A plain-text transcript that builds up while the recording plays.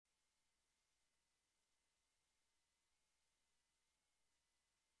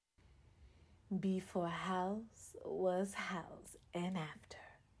Before house was house, and after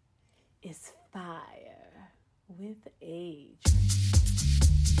is fire with age.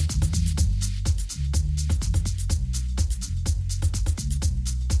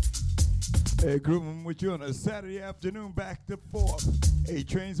 Hey, grooving with you on a Saturday afternoon, back to forth.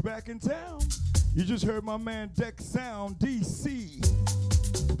 Atrain's back in town. You just heard my man Deck Sound DC.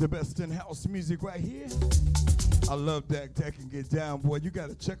 The best in house music right here. I love Deck. Deck can get down, boy. You got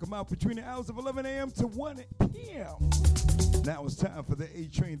to check them out between the hours of 11 a.m. to 1 p.m. Now it's time for the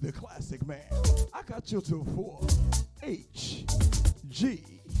A-Train, the classic man. I got you till 4. H-G-R.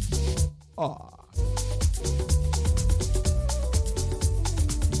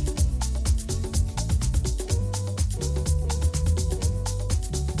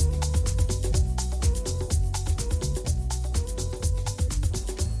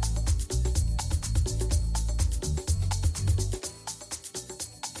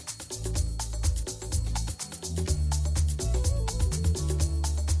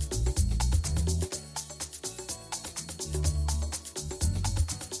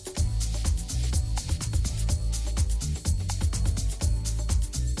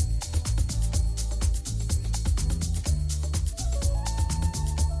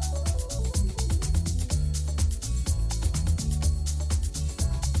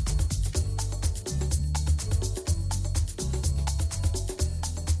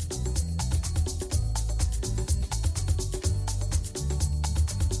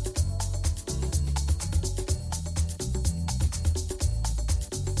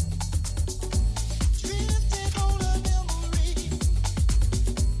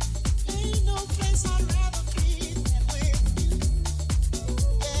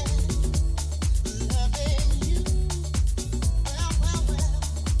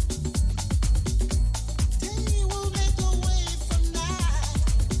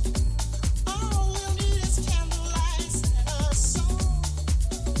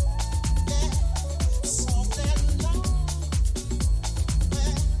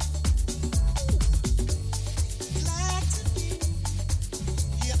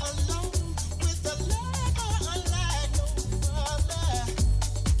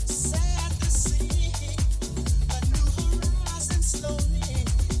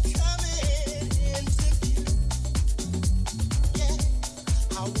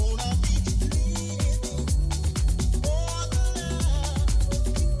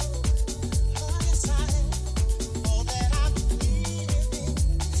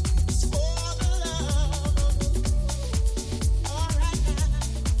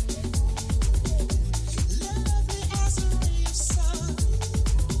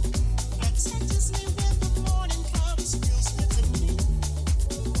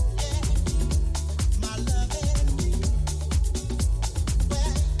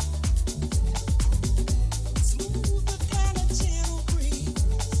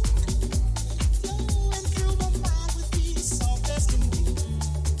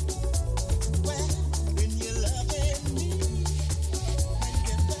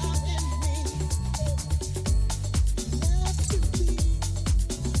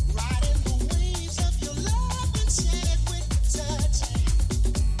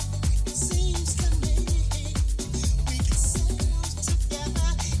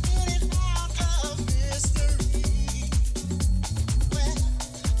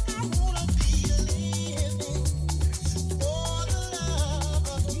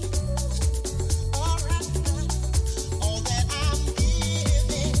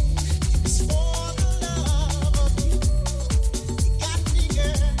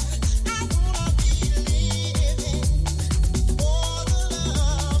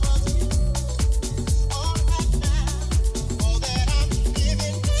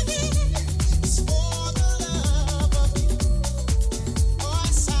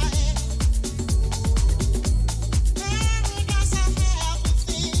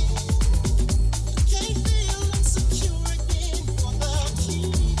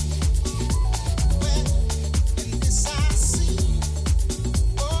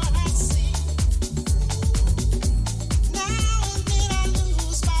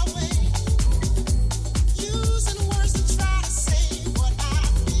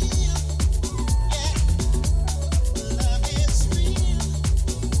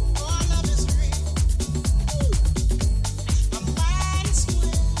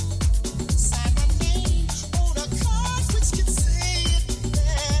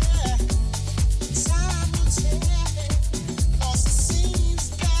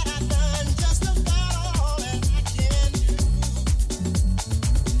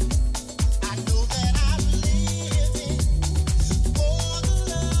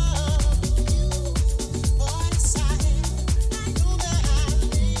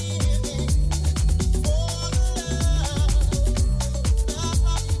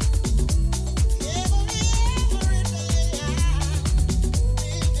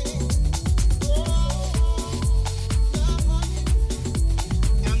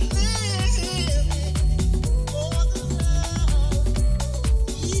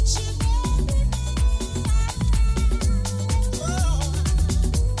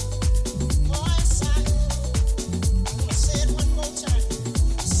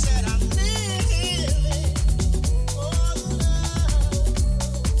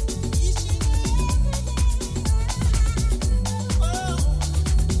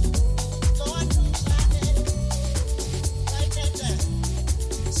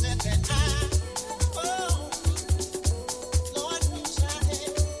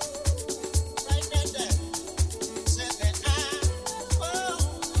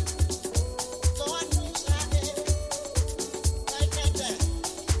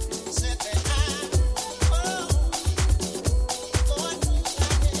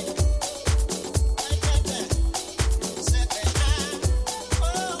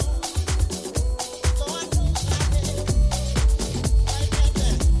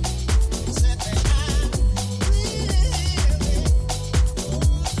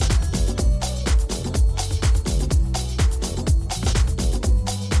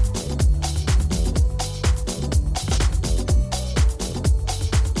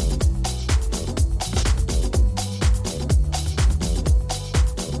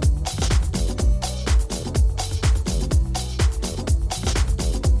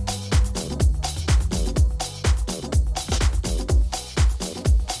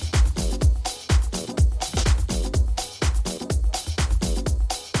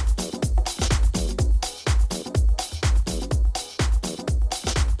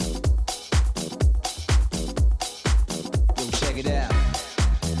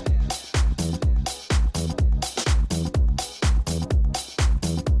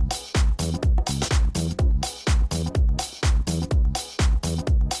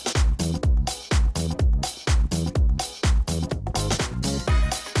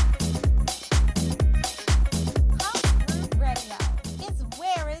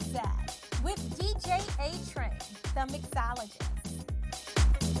 the mixologist.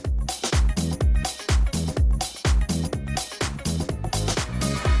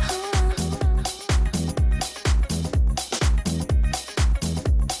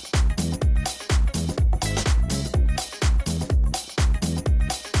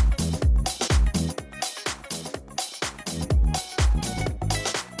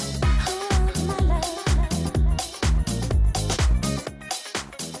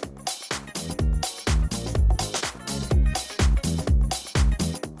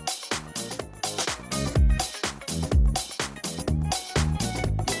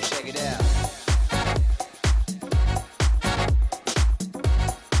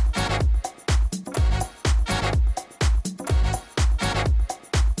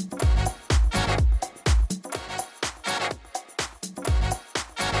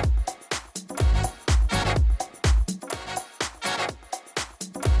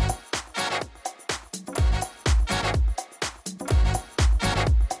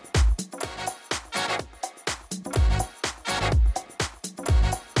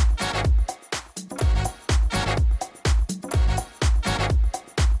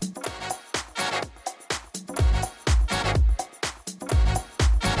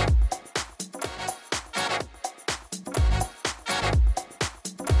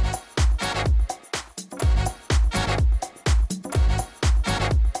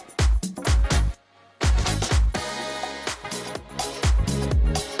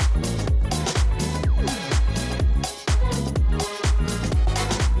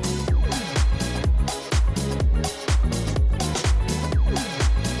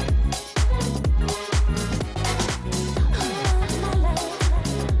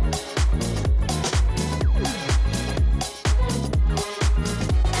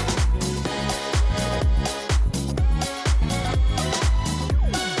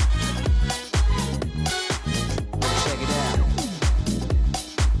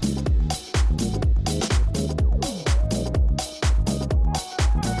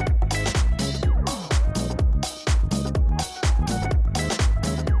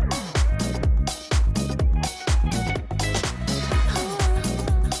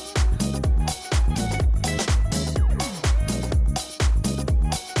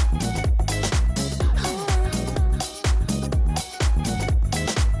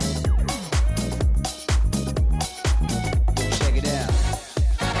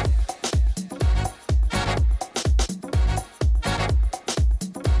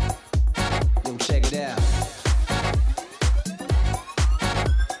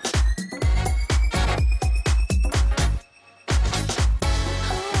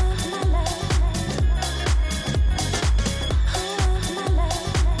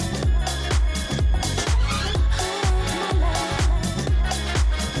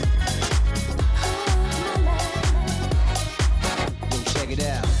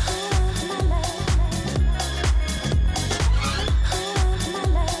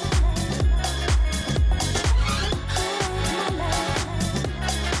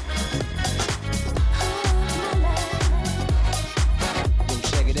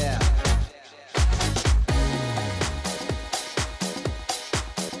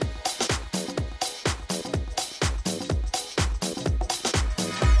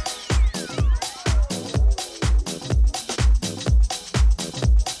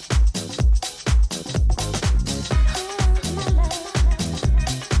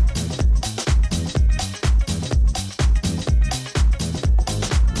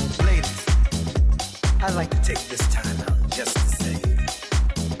 I'd like to take this time out just to say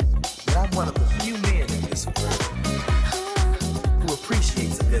that I'm one of the few men in this world who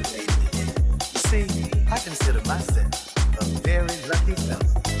appreciates a good lady. You see, I consider myself a very lucky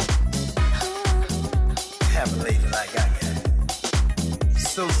fellow to have a lady like I got.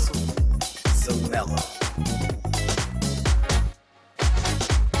 So sweet, so mellow.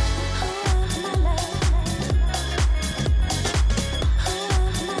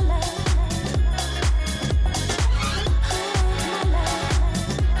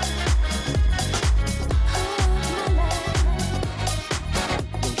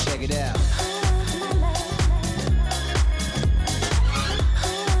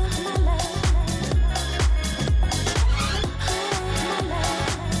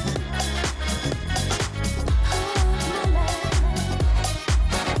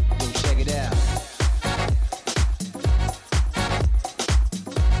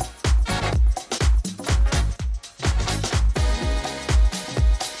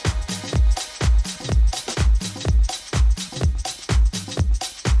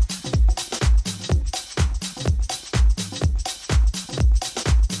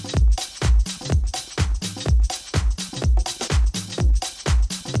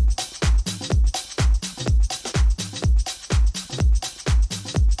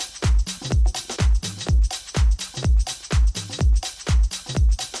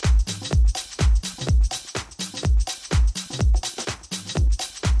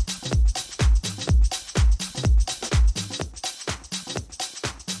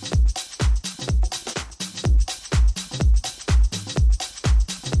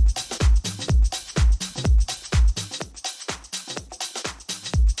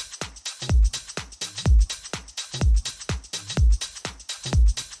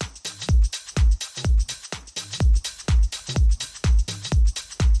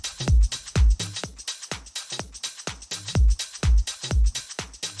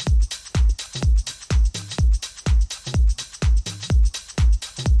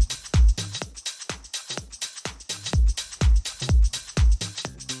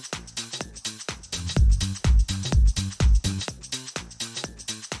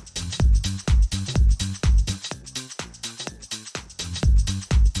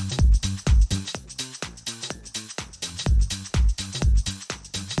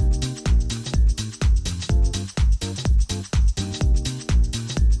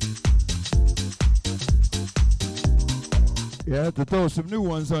 Yeah, I had to throw some new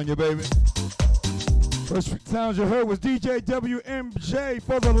ones on you, baby. First sounds you heard was DJ WMJ,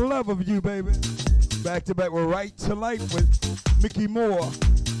 For the Love of You, baby. Back to back with Right to Life with Mickey Moore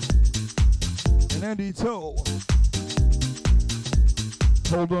and Andy Toe.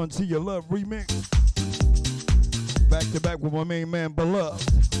 Hold On to Your Love remix. Back to back with my main man Beloved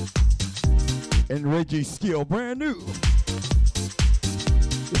and Reggie Steele, brand new.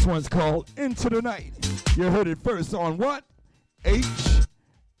 This one's called Into the Night. You heard it first on what? HGR.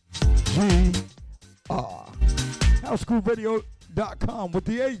 HouseGrooveRadio.com with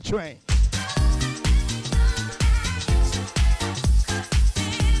the Atrain.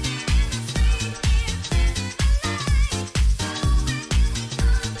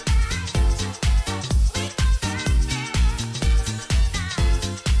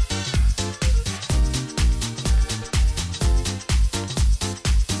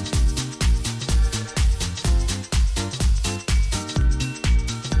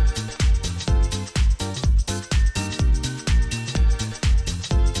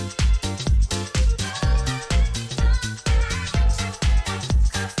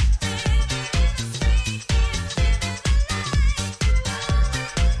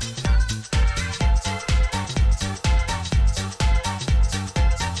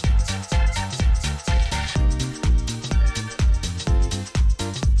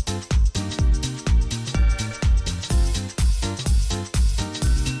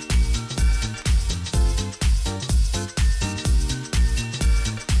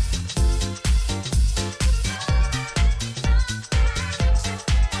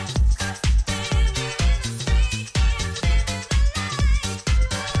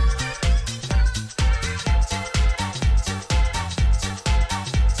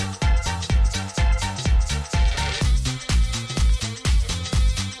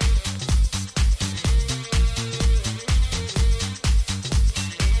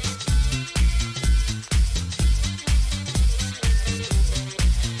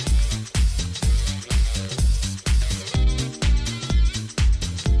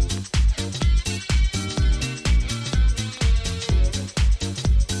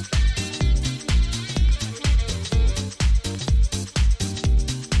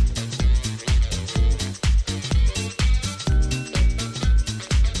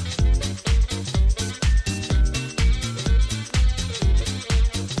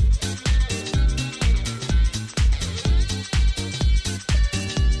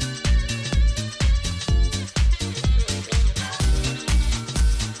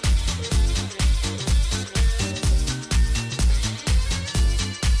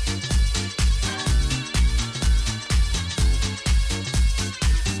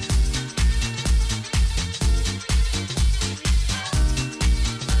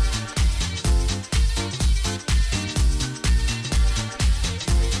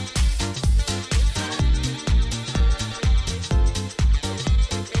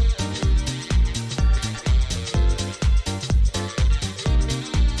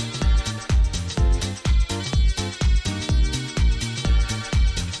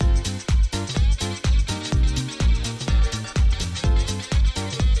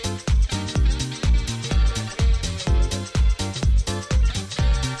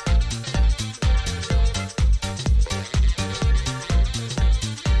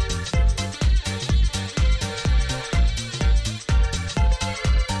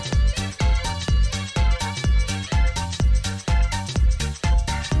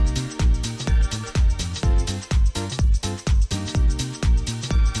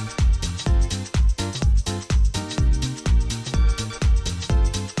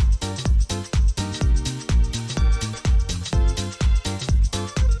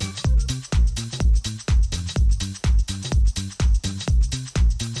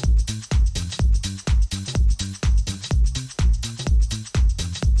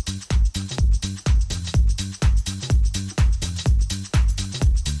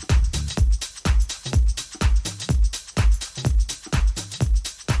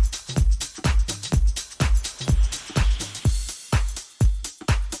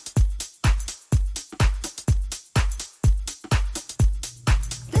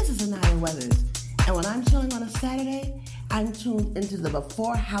 Weathers. And when I'm chilling on a Saturday, I'm tuned into the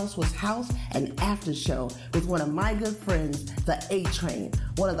Before House Was House and After Show with one of my good friends, the Atrain,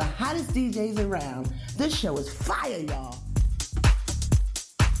 one of the hottest DJs around. This show is fire, y'all.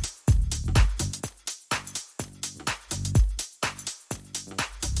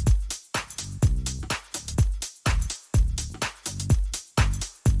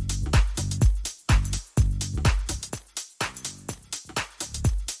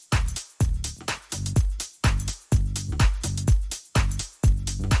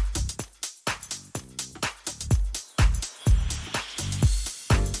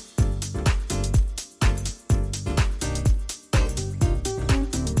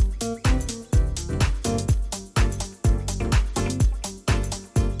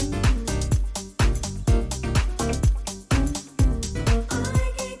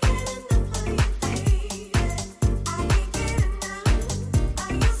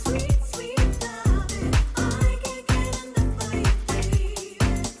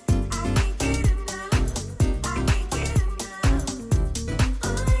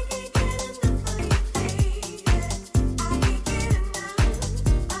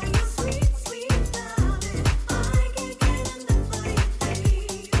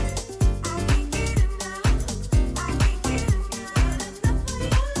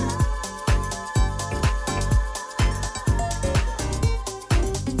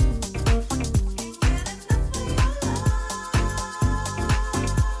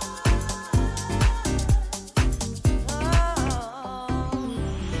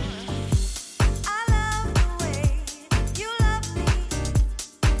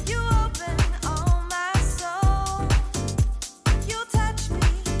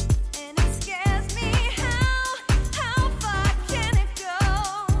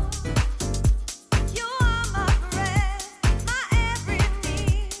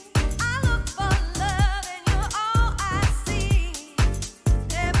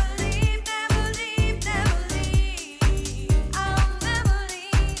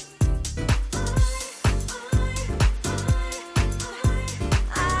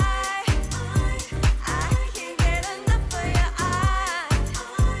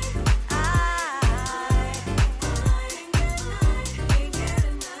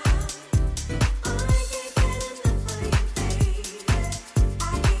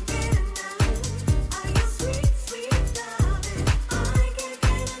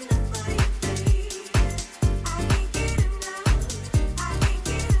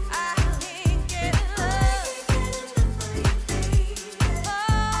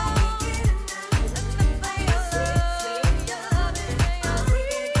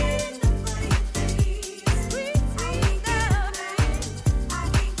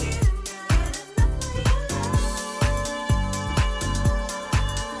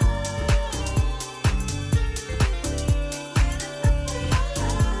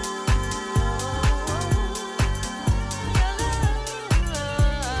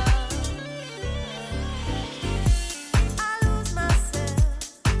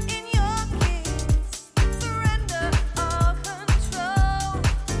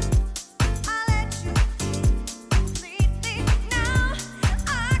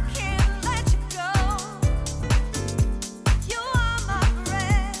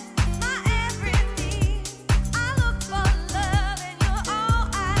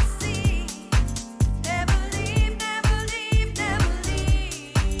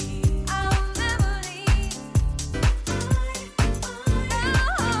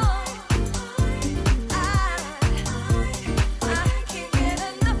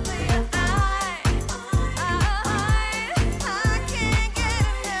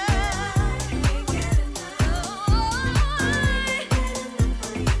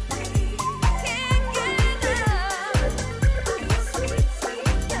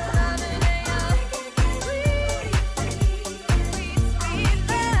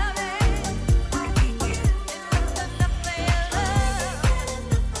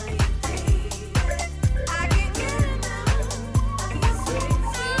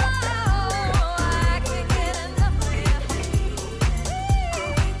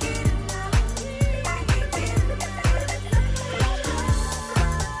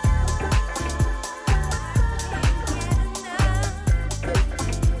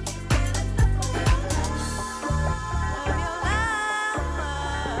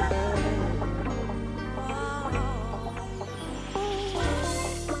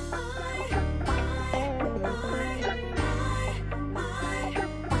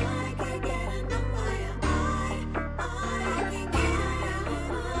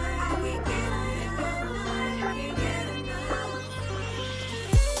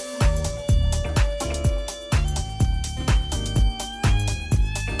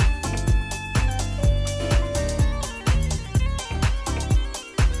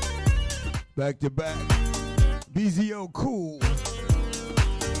 Back to back. BZO Cool.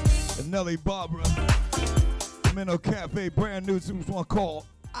 And Nelly Barbara. Domino Cafe, brand new. This one called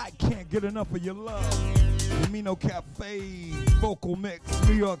I Can't Get Enough of Your Love. Domino Cafe, vocal mix,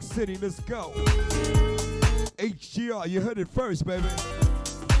 New York City. Let's go. HGR, you heard it first, baby.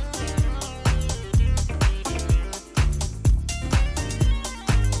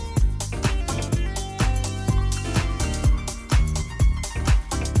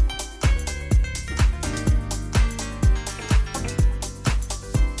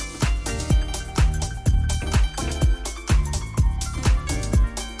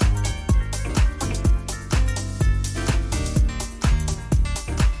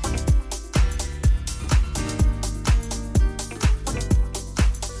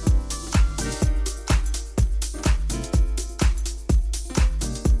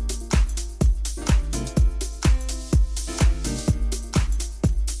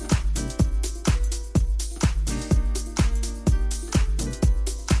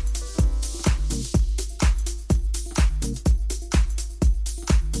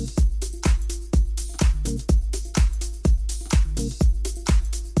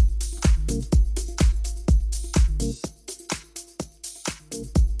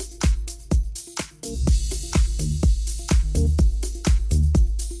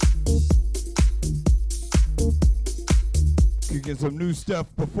 Some new stuff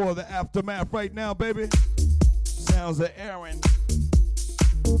before the aftermath right now, baby. Sounds of Aaron.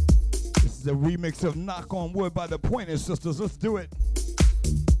 This is a remix of Knock on Wood by the Pointer Sisters. Let's do it.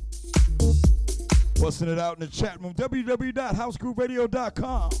 Busting it out in the chat room.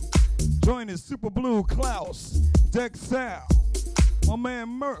 www.housegrooveradio.com. Join us, Super Blue, Klaus, Deck Sound, my man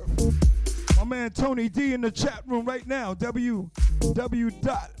Murph, my man Tony D in the chat room right now.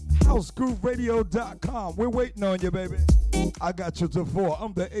 www.housegrooveradio.com. We're waiting on you, baby. I got you to 4.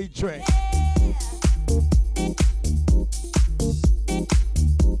 I'm the A-Train.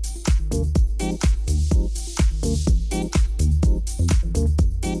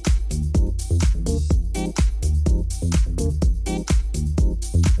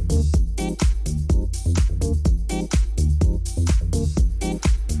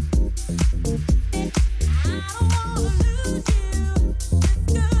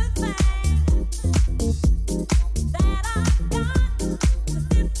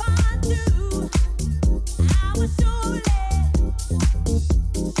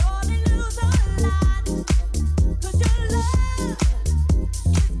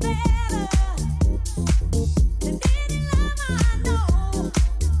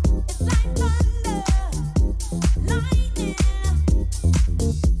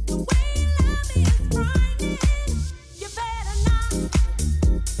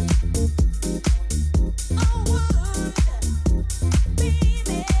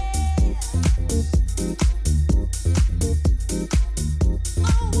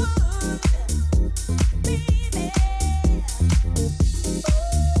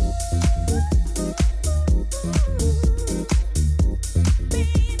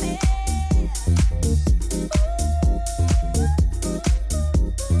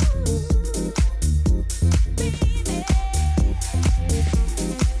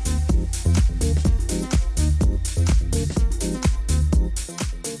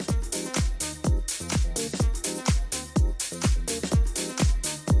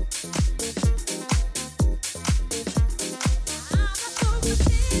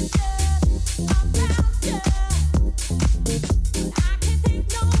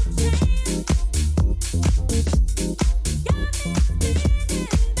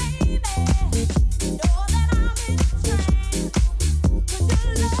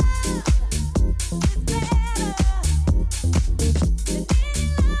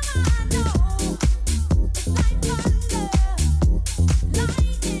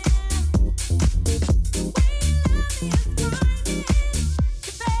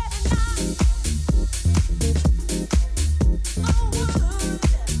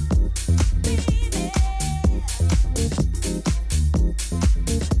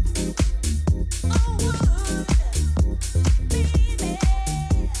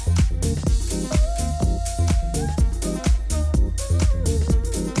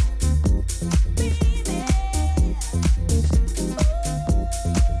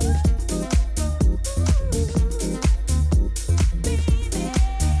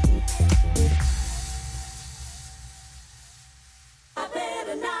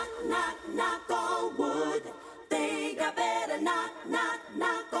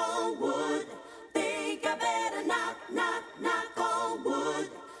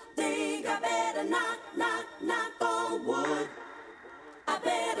 better knock, knock, knock on wood. I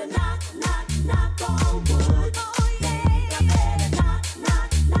better knock.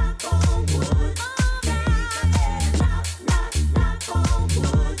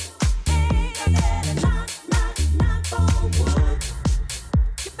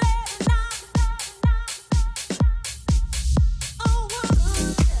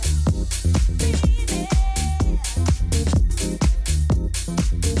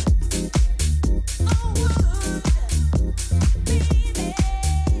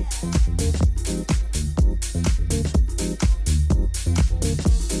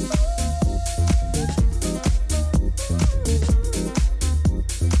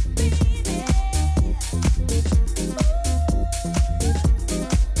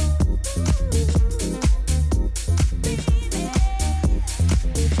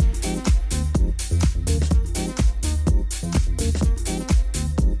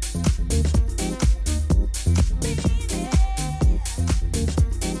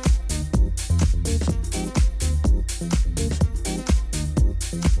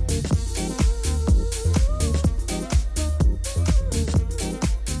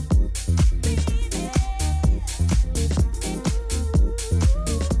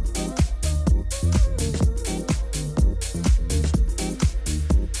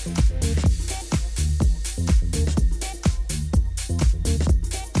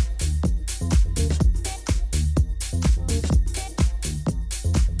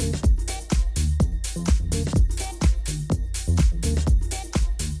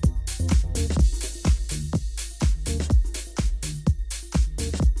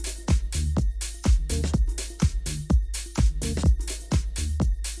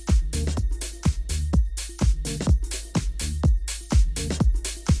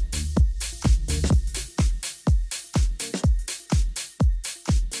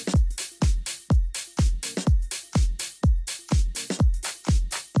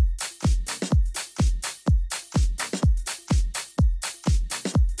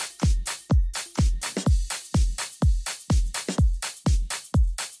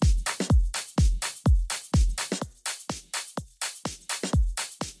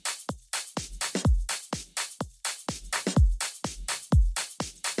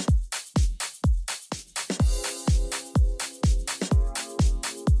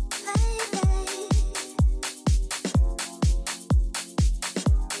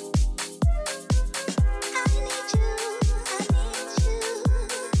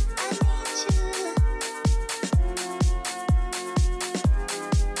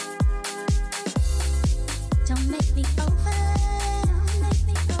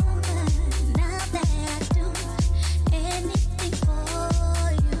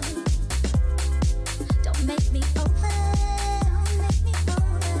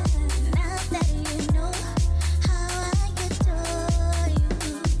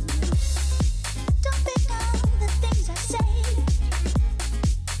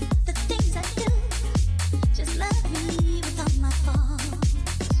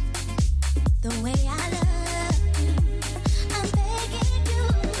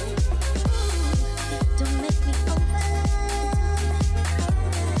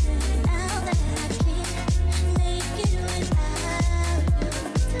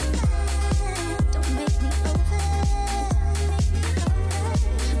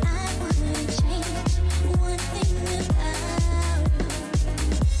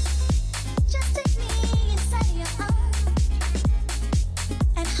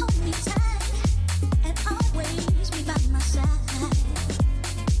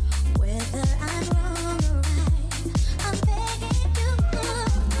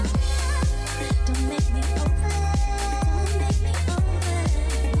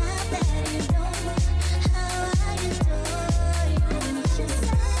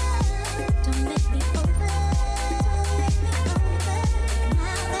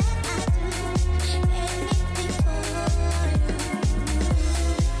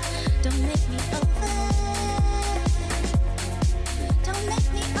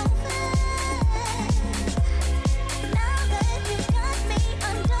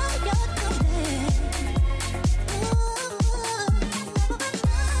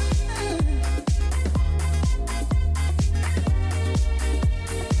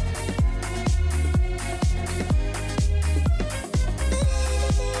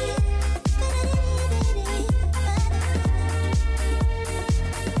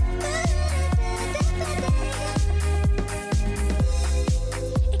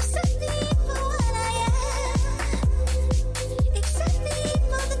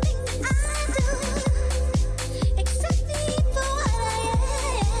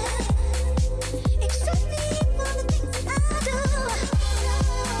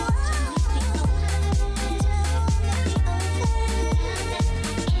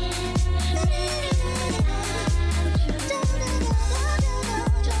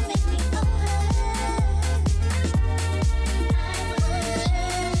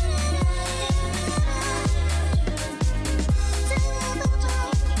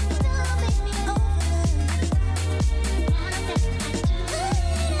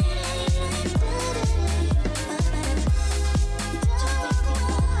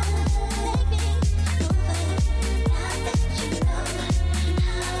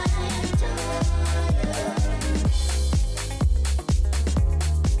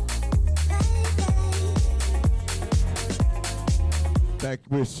 Back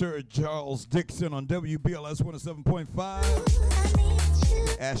with Sir Charles Dixon on WBLS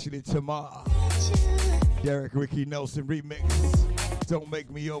 107.5. Ashley Tamar. Derek Ricky Nelson remix. Don't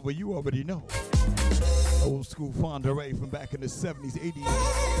Make Me Over, you already know. Old school Fonda Ray from back in the 70s,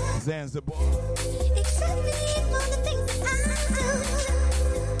 80s. Zanzibar.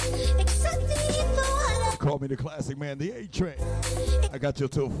 Call me the classic man, the A-Train. I got you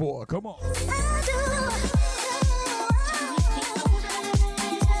till 4. Come on.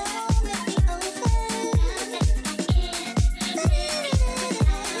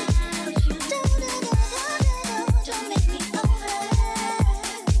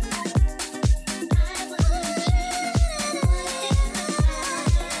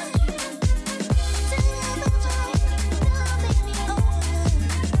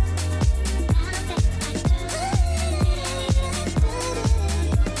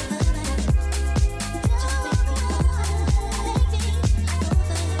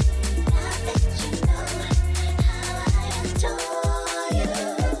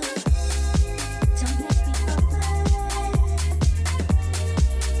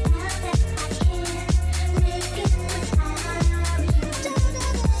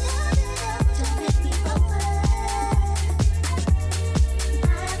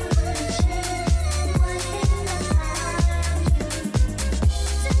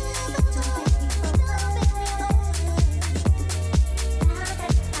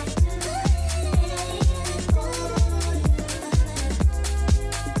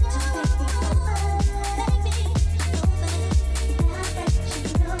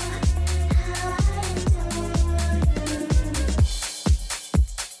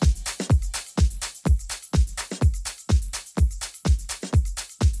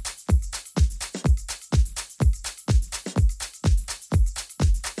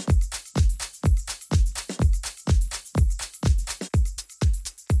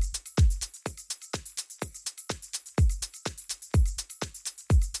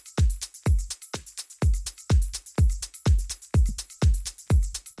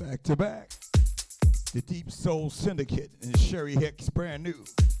 Back to back, the Deep Soul Syndicate and Sherry Hicks, brand new.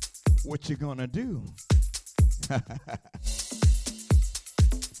 What you gonna do? I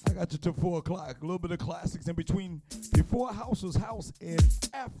got you till 4 o'clock. A little bit of classics in between. Before House was House and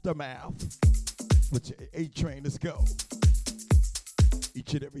Aftermath. With your A-Train, let's go.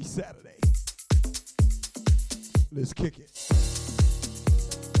 Each and every Saturday. Let's kick it.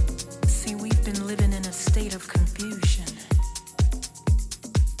 See, we've been living in a state of confusion.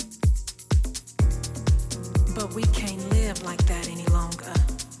 But we can't live like that any longer.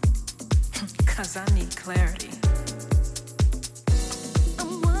 'Cause I need clarity.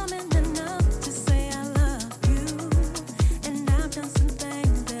 I'm woman enough to say I love you. And I've done some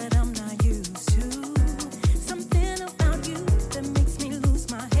things that I'm not used to. Something about you that makes me lose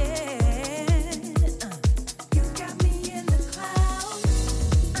my head. You got me in the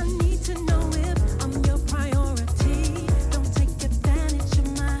clouds. I need to know if I'm your priority. Don't take advantage of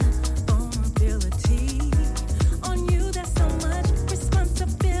my vulnerability. On you, there's so much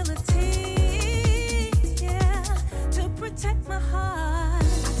responsibility. Yeah.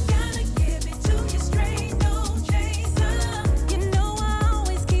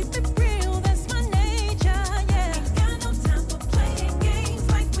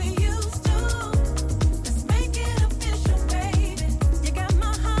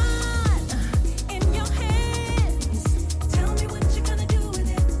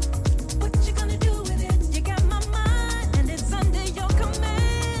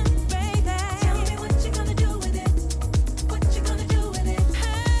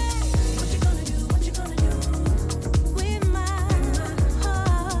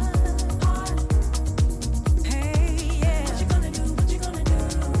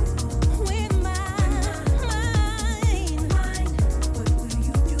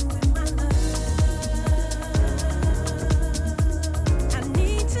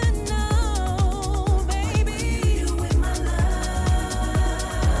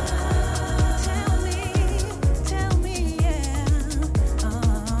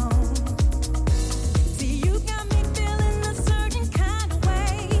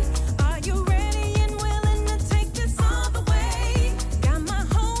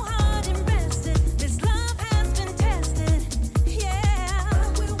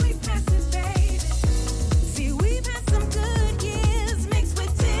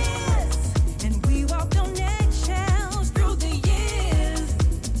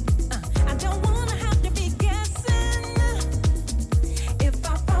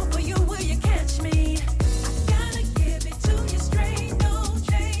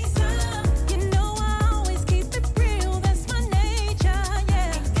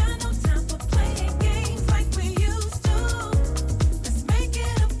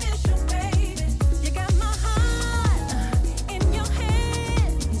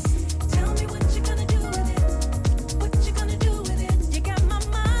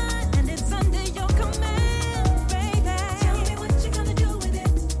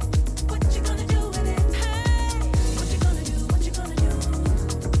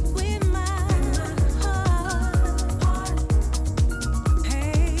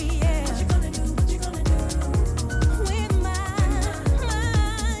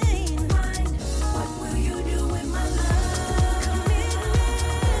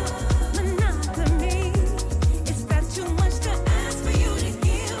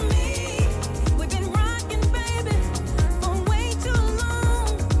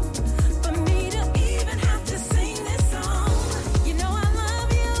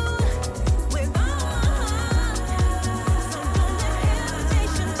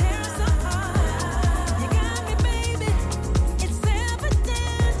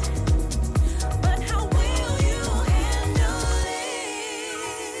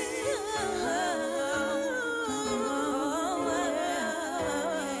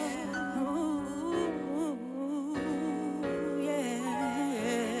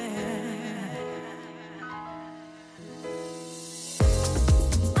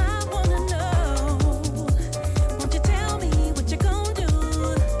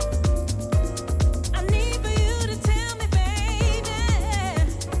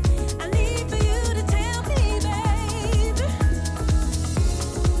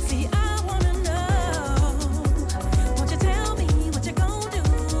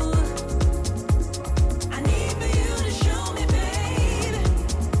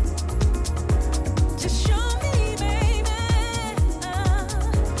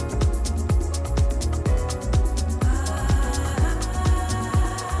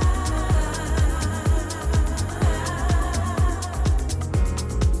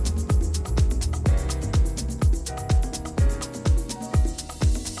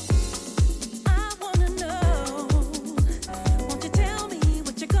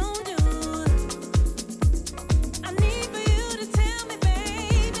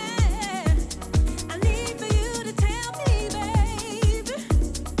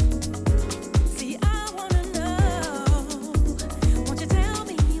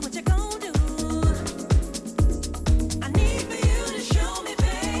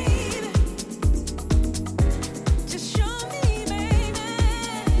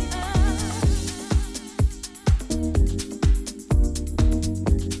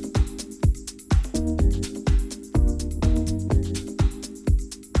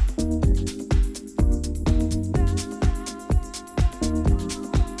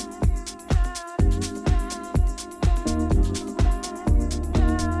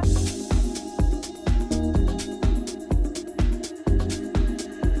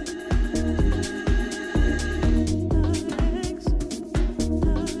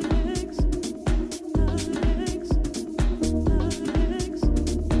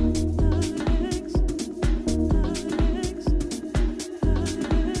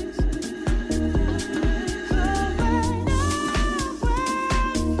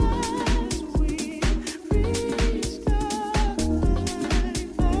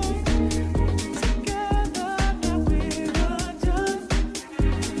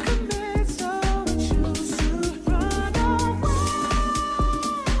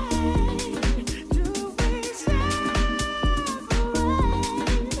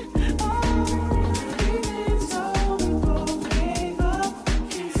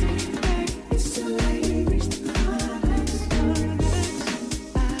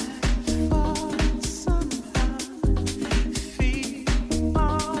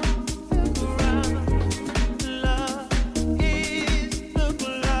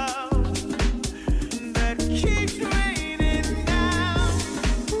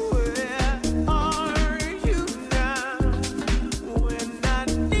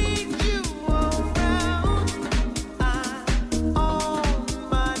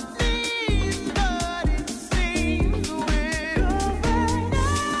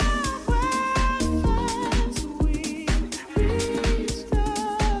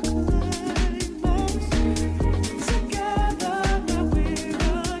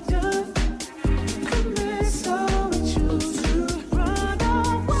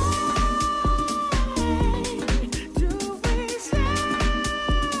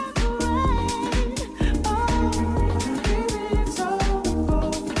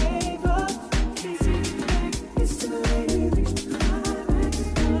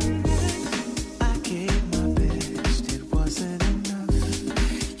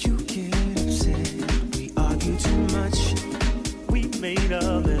 afraid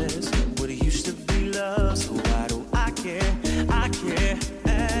of is what it used to be love. So why do I care? I care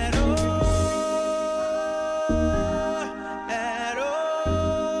at all. At all.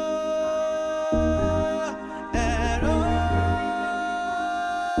 At all.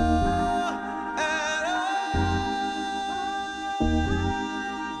 At all.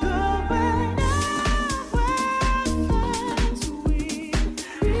 Going outwards, we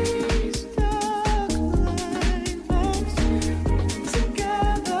reach the climax.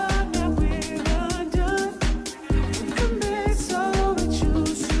 Together now we're undone. We commit, so we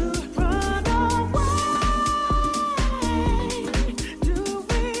choose to run away. Do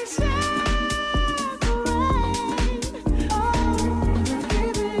we separate? Oh,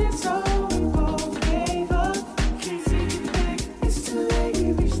 give it, so we both gave up. Can't take it back. It's too late.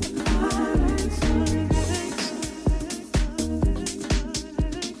 We reached the climax.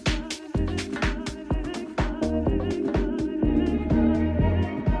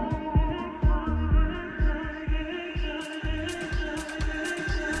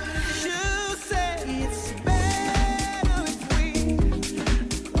 You say it's better if we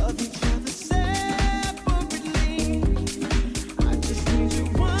love each other separately. I just need you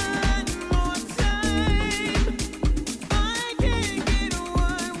one more time. I can't get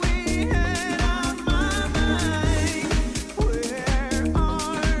what we had on my mind. Where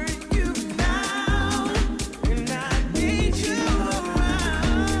are you now? And I need you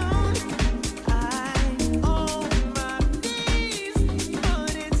around. I'm on my knees,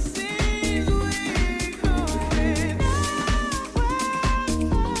 but it seems we're going outwards.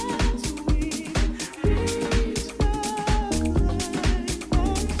 We reach the climax.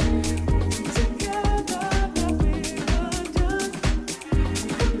 Together now we're undone.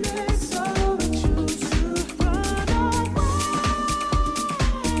 Commit, so we choose to run away. Do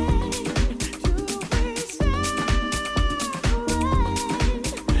we separate? Oh,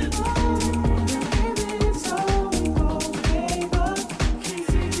 give it, so we both gave up. Can't take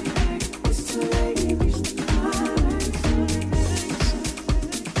it back. It's too late. We reached the climax.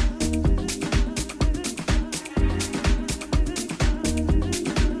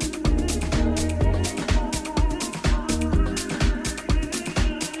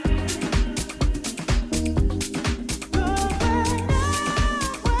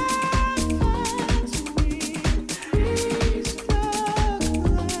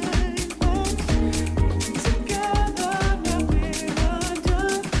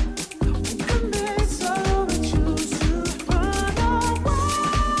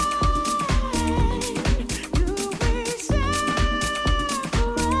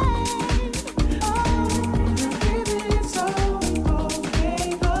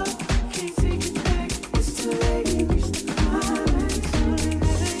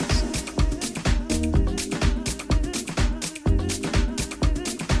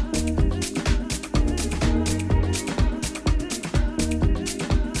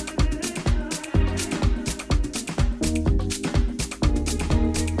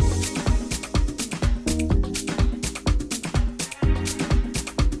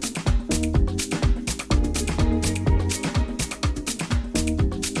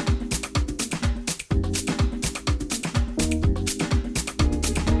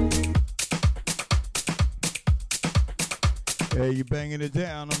 Hey, you banging it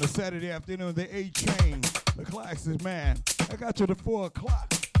down on the Saturday afternoon, the A-Train, the classics, man. I got you to 4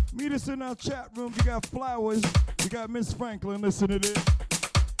 o'clock. Meet us in our chat room. You got Flowers. You got Miss Franklin. Listen to this.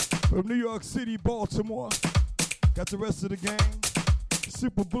 From New York City, Baltimore. Got the rest of the gang.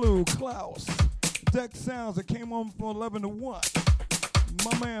 Super Blue, Klaus. Deck Sounds that came on from 11 to 1.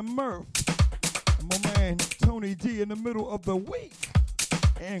 My man Murph. And my man Tony D in the middle of the week.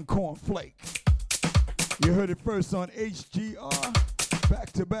 And Cornflake. You heard it first on HGR.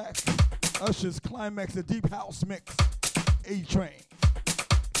 Back to back. Usher's Climax, the Deep House Mix. A-Train.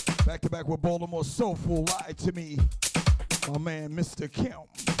 Back to back with Baltimore Soulful. Lie to Me. My man Mr. Kim.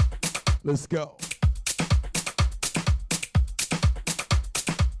 Let's go.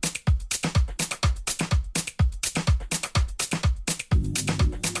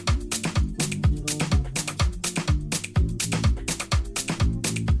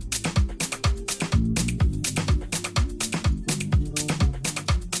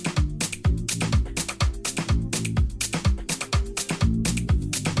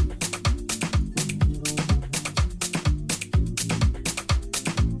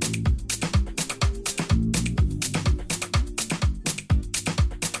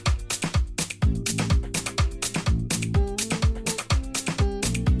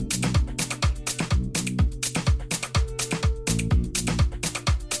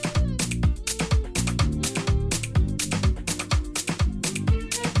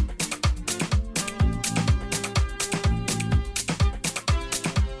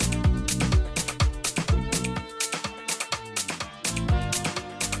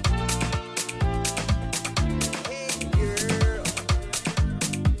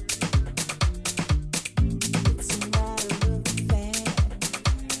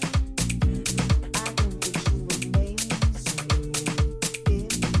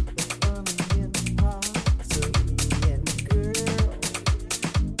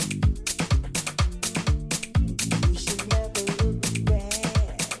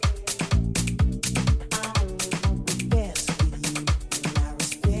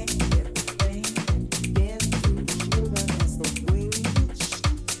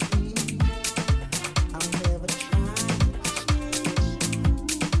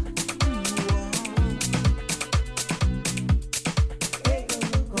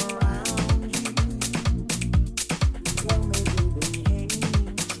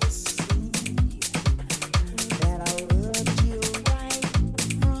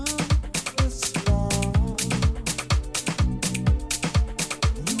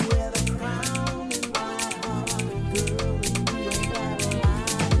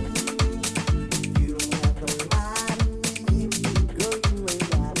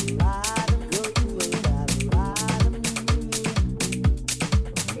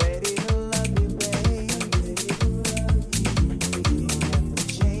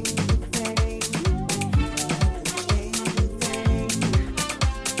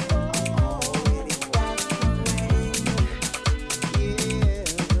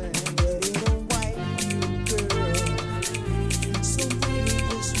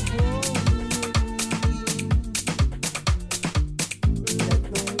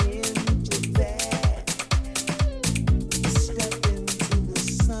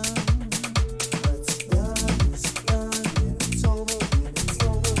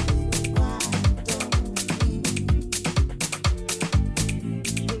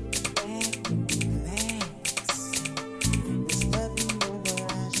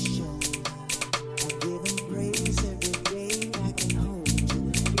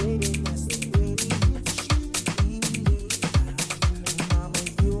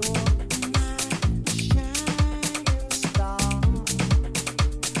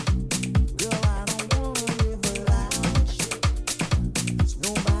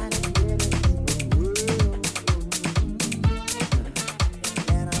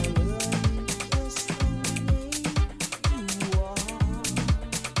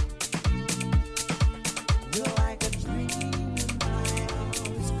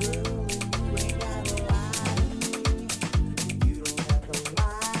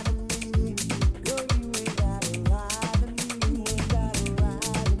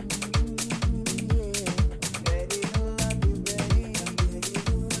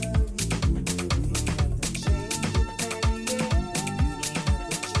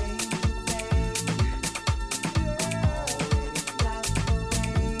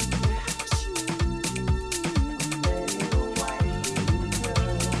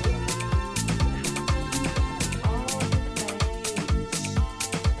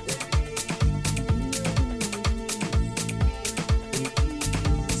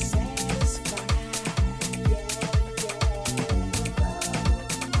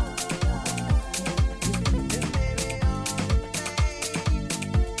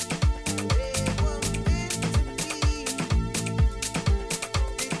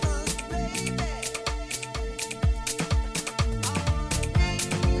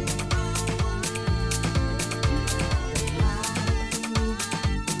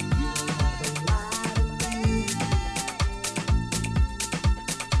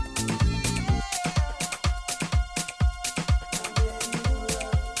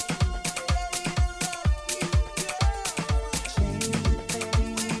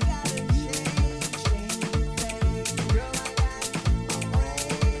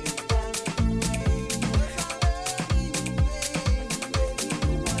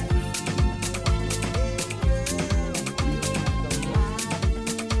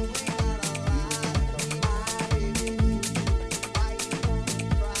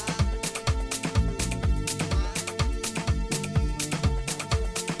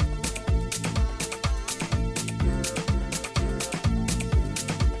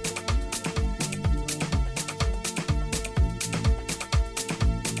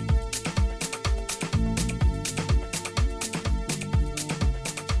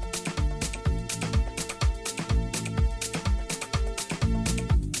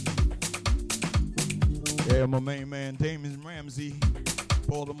 Yeah, my main man, Damon Ramsey,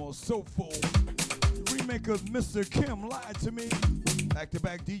 Baltimore Soulful. Remake of Mr. Kim, Lied to Me.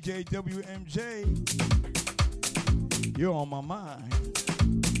 Back-to-back DJ WMJ. You're on my mind.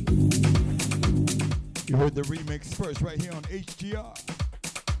 You heard the remix first right here on HGR.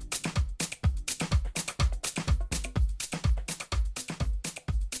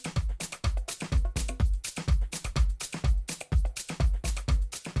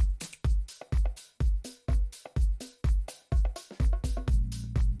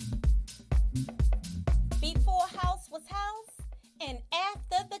 Before house was house and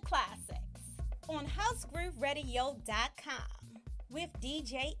after the classics on HouseGrooveRadio.com with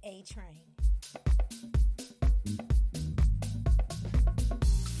DJ Atrain.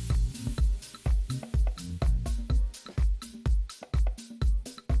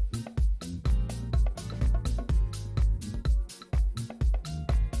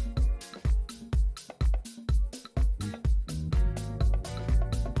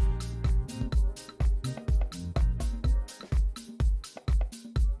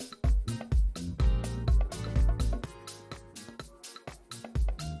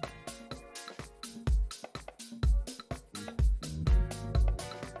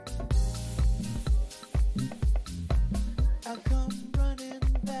 I come running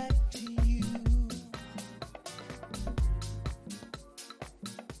back to you.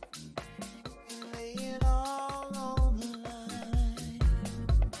 And lay it all on the line.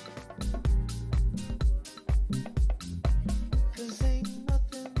 'Cause ain't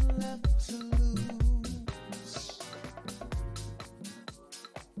nothing left to lose.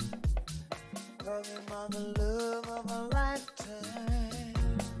 Talking about the love of a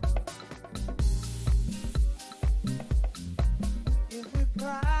lifetime. If we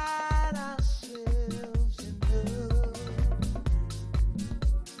pride ourselves in love,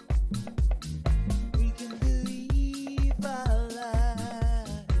 we can believe our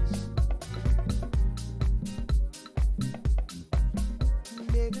lies.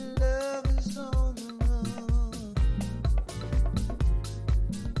 Baby, love is on the run.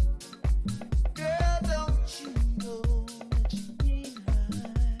 Girl, don't you know that you need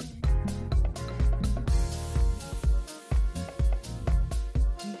right?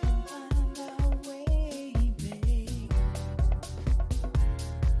 We can find our way, babe.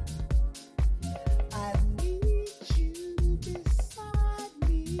 I need you beside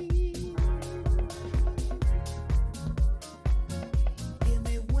me. Hear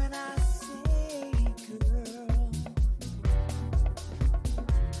me when I say, girl,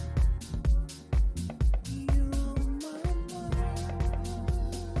 you're on my mind.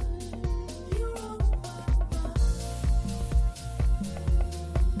 You're on my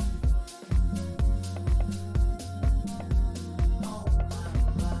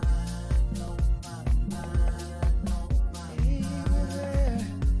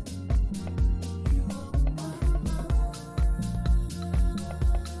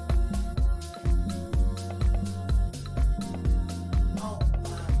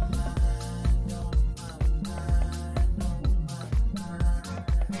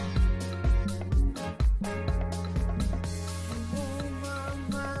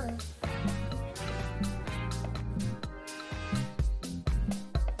mind.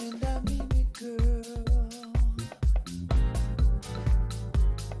 And I mean it, girl.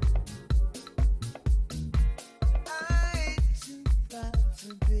 I ain't too proud to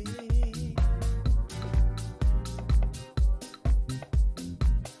be.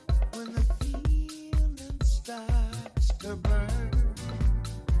 When the feeling starts to burn,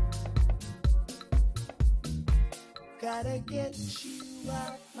 gotta get you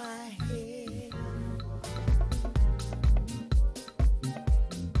out my head.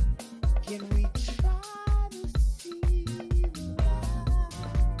 Can we try to see the light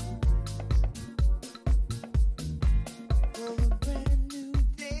of a brand new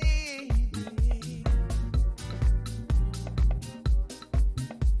day, babe?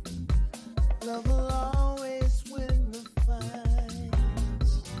 Love will always win the fight.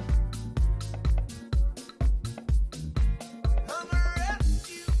 I'ma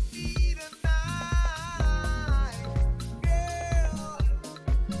rescue me tonight.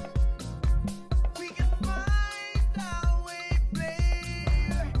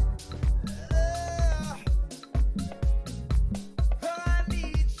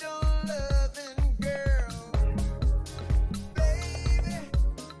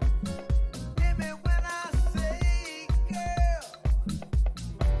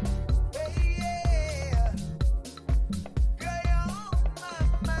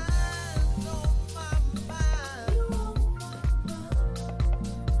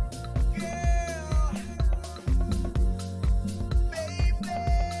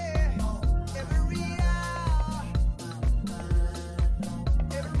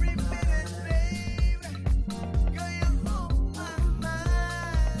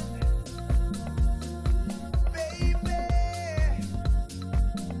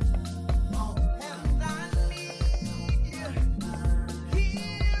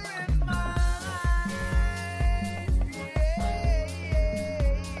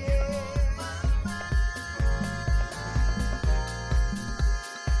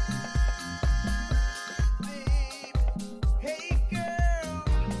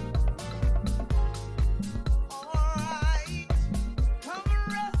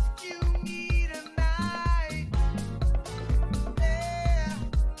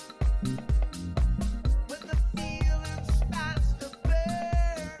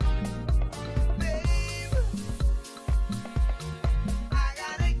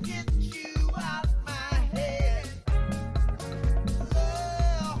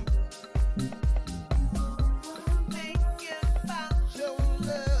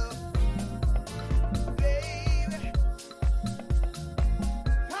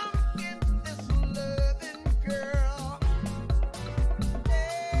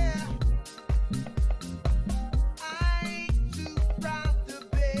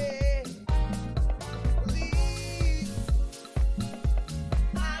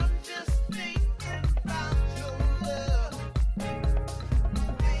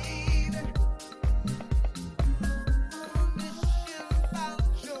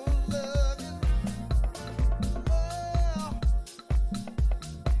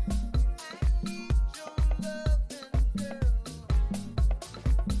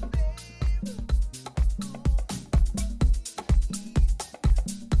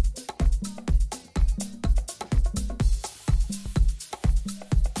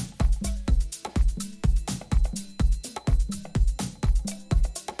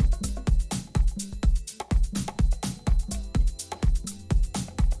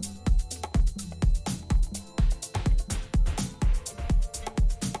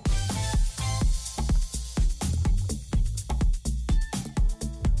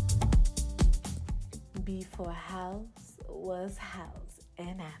 Before house was house,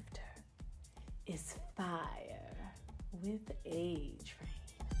 and after is fire with Atrain.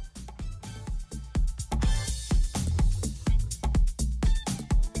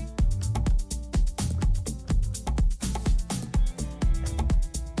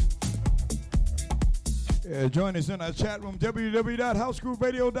 Join us in our chat room,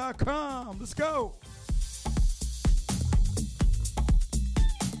 www.housegrooveradio.com. Let's go.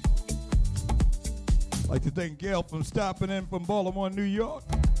 Like to thank Gail for stopping in from Baltimore, New York.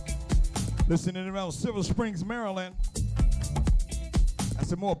 Listening around Silver Springs, Maryland. Got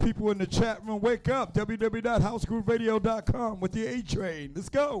some more people in the chat room. Wake up, www.housegrooveradio.com with the A-Train. Let's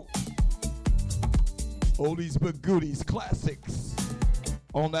go. Oldies but goodies, classics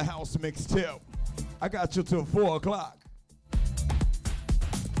on the house mix tip. I got you till 4 o'clock.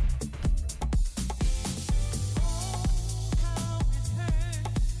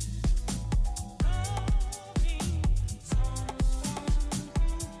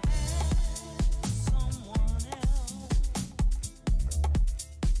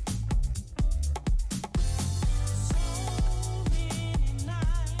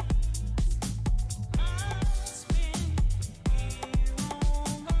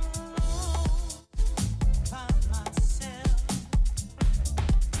 Myself.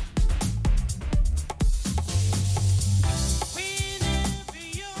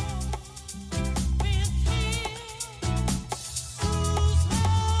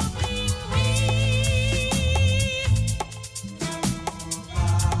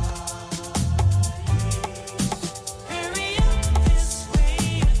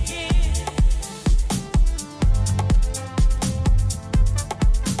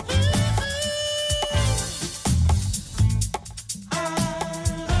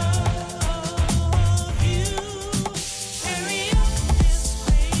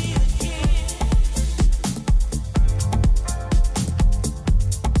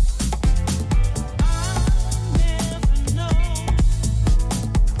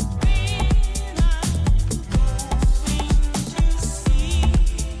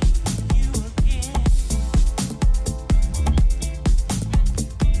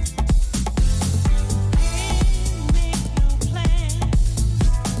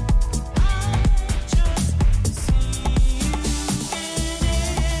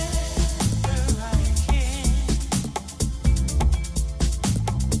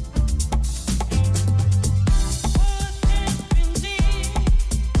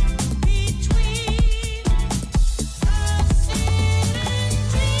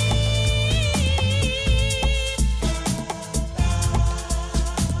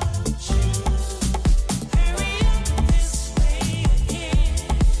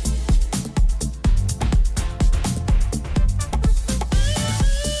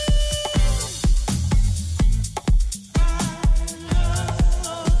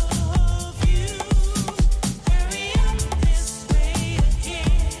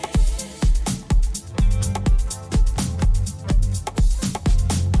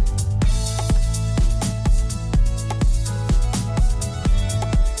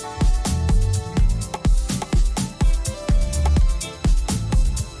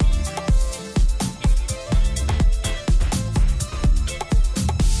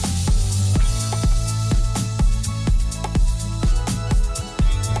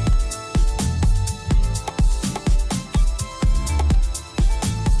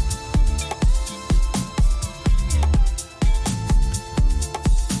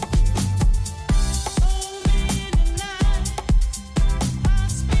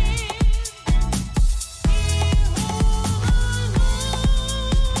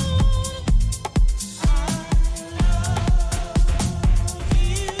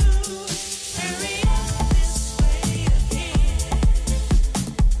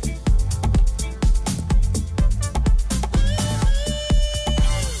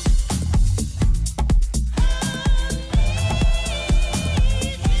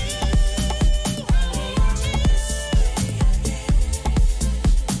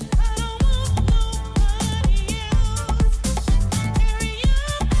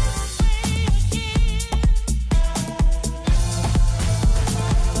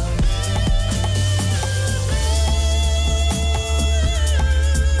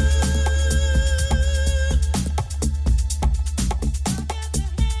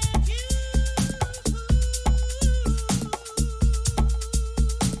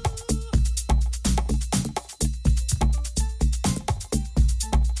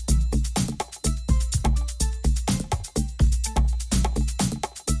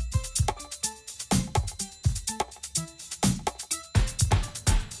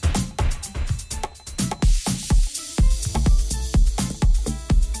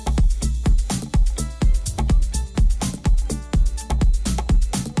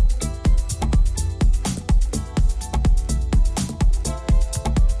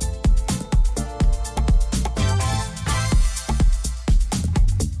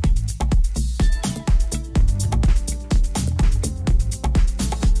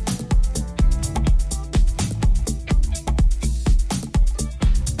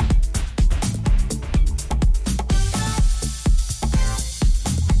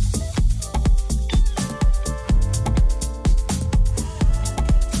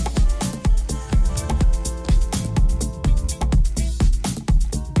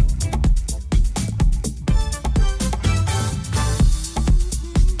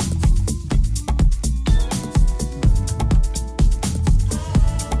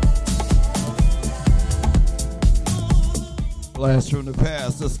 from the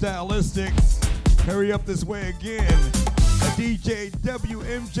past, the Stylistics. Hurry up this way again. A DJ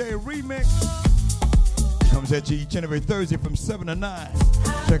WMJ remix comes at you each and every Thursday from 7 to 9.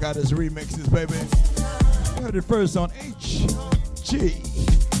 Check out his remixes, baby. You heard it first on HG.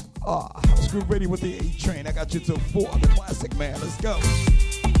 House Groove Radio with the A-Train. I got you till 4, the classic, man. Let's go.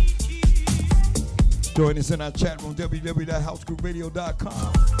 Join us in our chat room,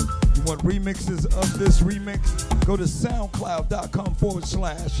 www.housegrooveradio.com. You want remixes of this remix? Go to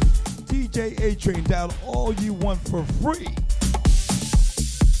soundcloud.com/DJ A-Train. Download all you want for free.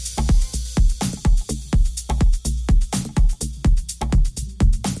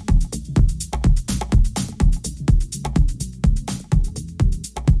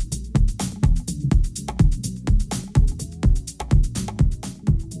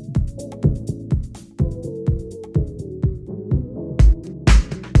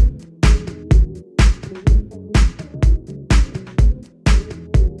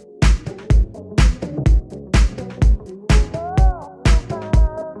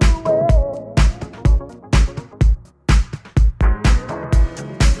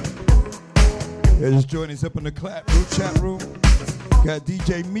 Just joining us up in the chat room. Got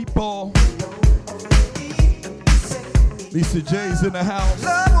DJ Meatball. Lisa J's in the house.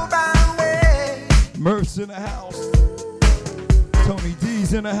 Murph's in the house. Tony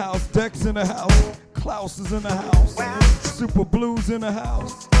D's in the house. Dex in the house. Klaus is in the house. Super Blues in the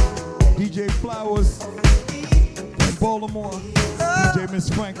house. DJ Flowers from Baltimore. DJ Miss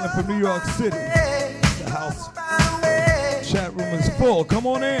Franklin from New York City. The house chat room is full. Come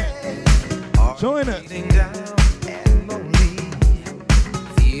on in. Join us. Feeling down and lonely,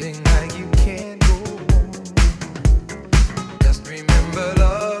 feeling like you can't go home. Just remember,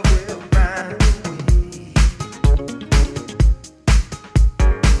 love will find a way.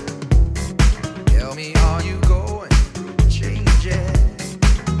 Tell me, are you going through changes?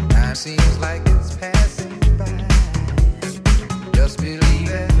 Time seems like it's passing by. Just believe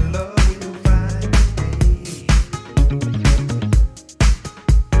that love will find a way.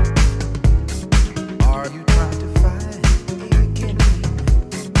 Are you trying to find a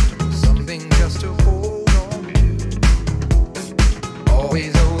beginning? Something just to hold on to.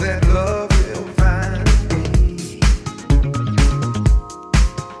 Always know that love will find a way.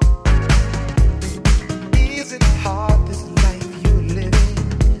 Is it hard, this life you're living?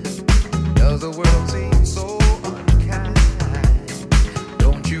 Does the world seem so unkind?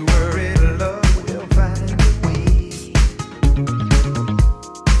 Don't you worry, love will find a way.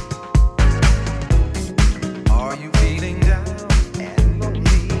 Are you feeling down and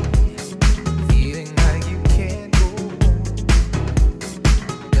lonely? Feeling like you can't go home?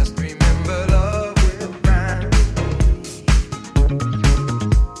 Just remember, love will find a way.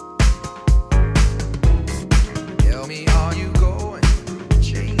 Tell me, are you going through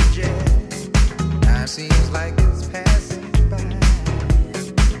changes? Time seems like it's passing by.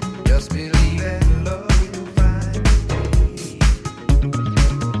 Just believe that love will find a way.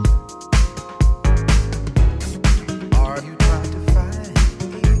 Are you trying to find a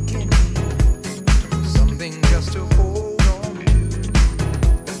beginning? Something just to hold on to.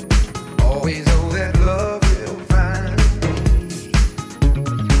 Always know that love will find a way.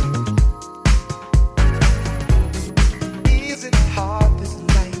 Is it hard, this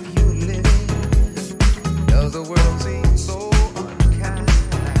life you're living? Does the world seem so unkind?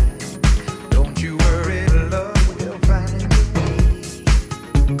 Don't you worry, love will find a way.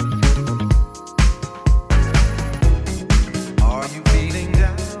 Are you feeling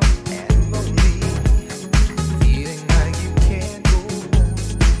down and lonely? Feeling like you can't go home?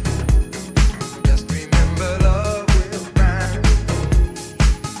 Just remember, love will find a way.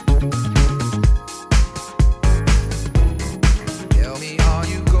 Tell me, are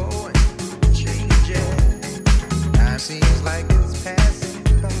you going through changes? Time seems like it's passing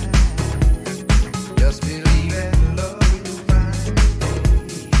by. Just believe that love will find a way.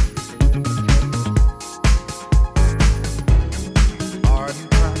 Are you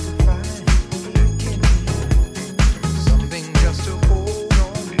trying to find a beginning? Something just to hold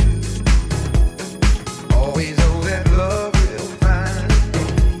on to. Always know that love will find a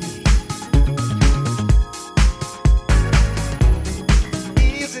way.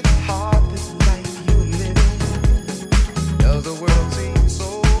 Is it hard, this life you're living? Does the world seem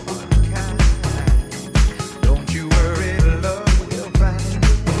so unkind? Don't you worry, love will find a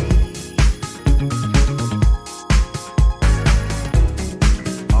way.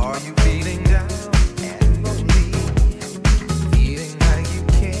 Are you feeling down and lonely? Feeling like you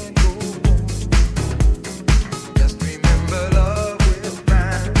can't go home? Just remember, love will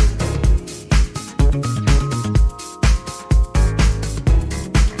find a way.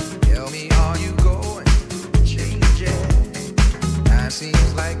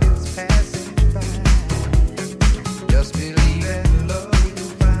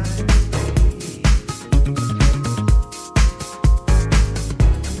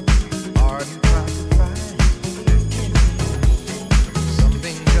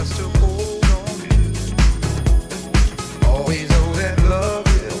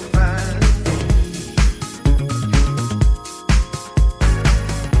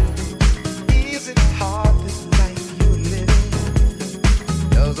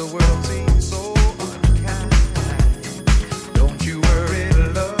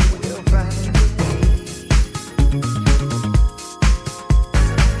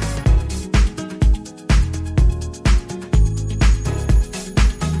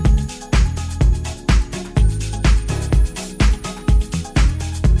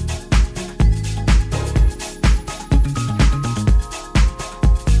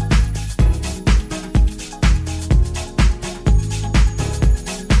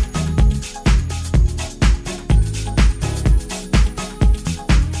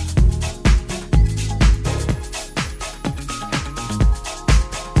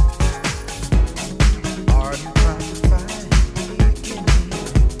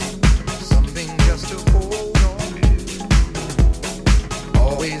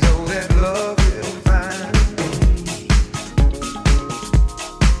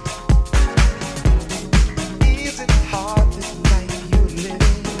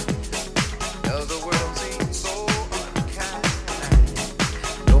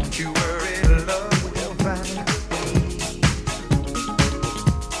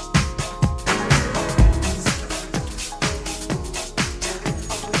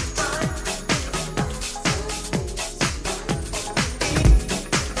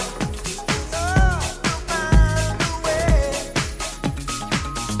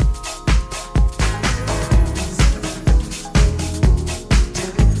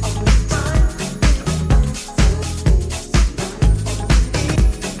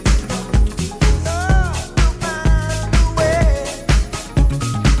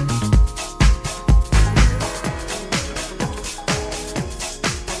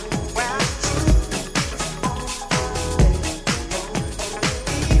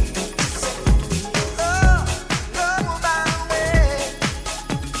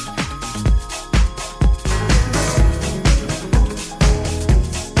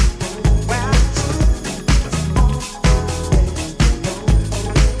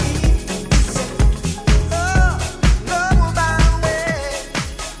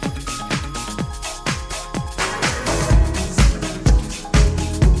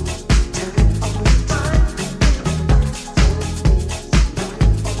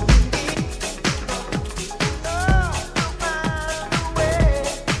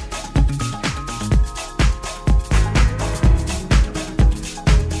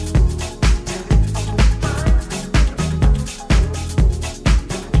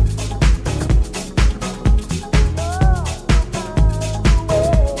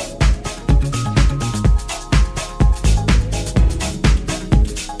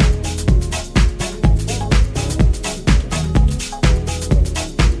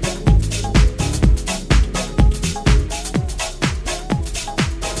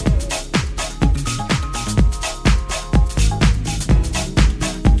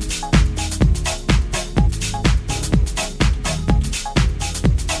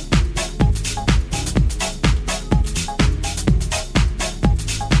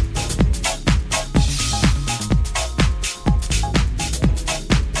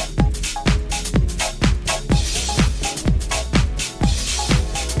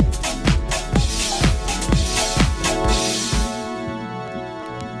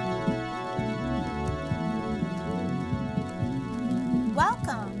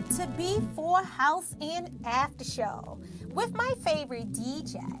 to B4 House and After Show with my favorite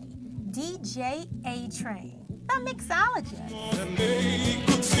DJ, DJ Atrain, the mixologist.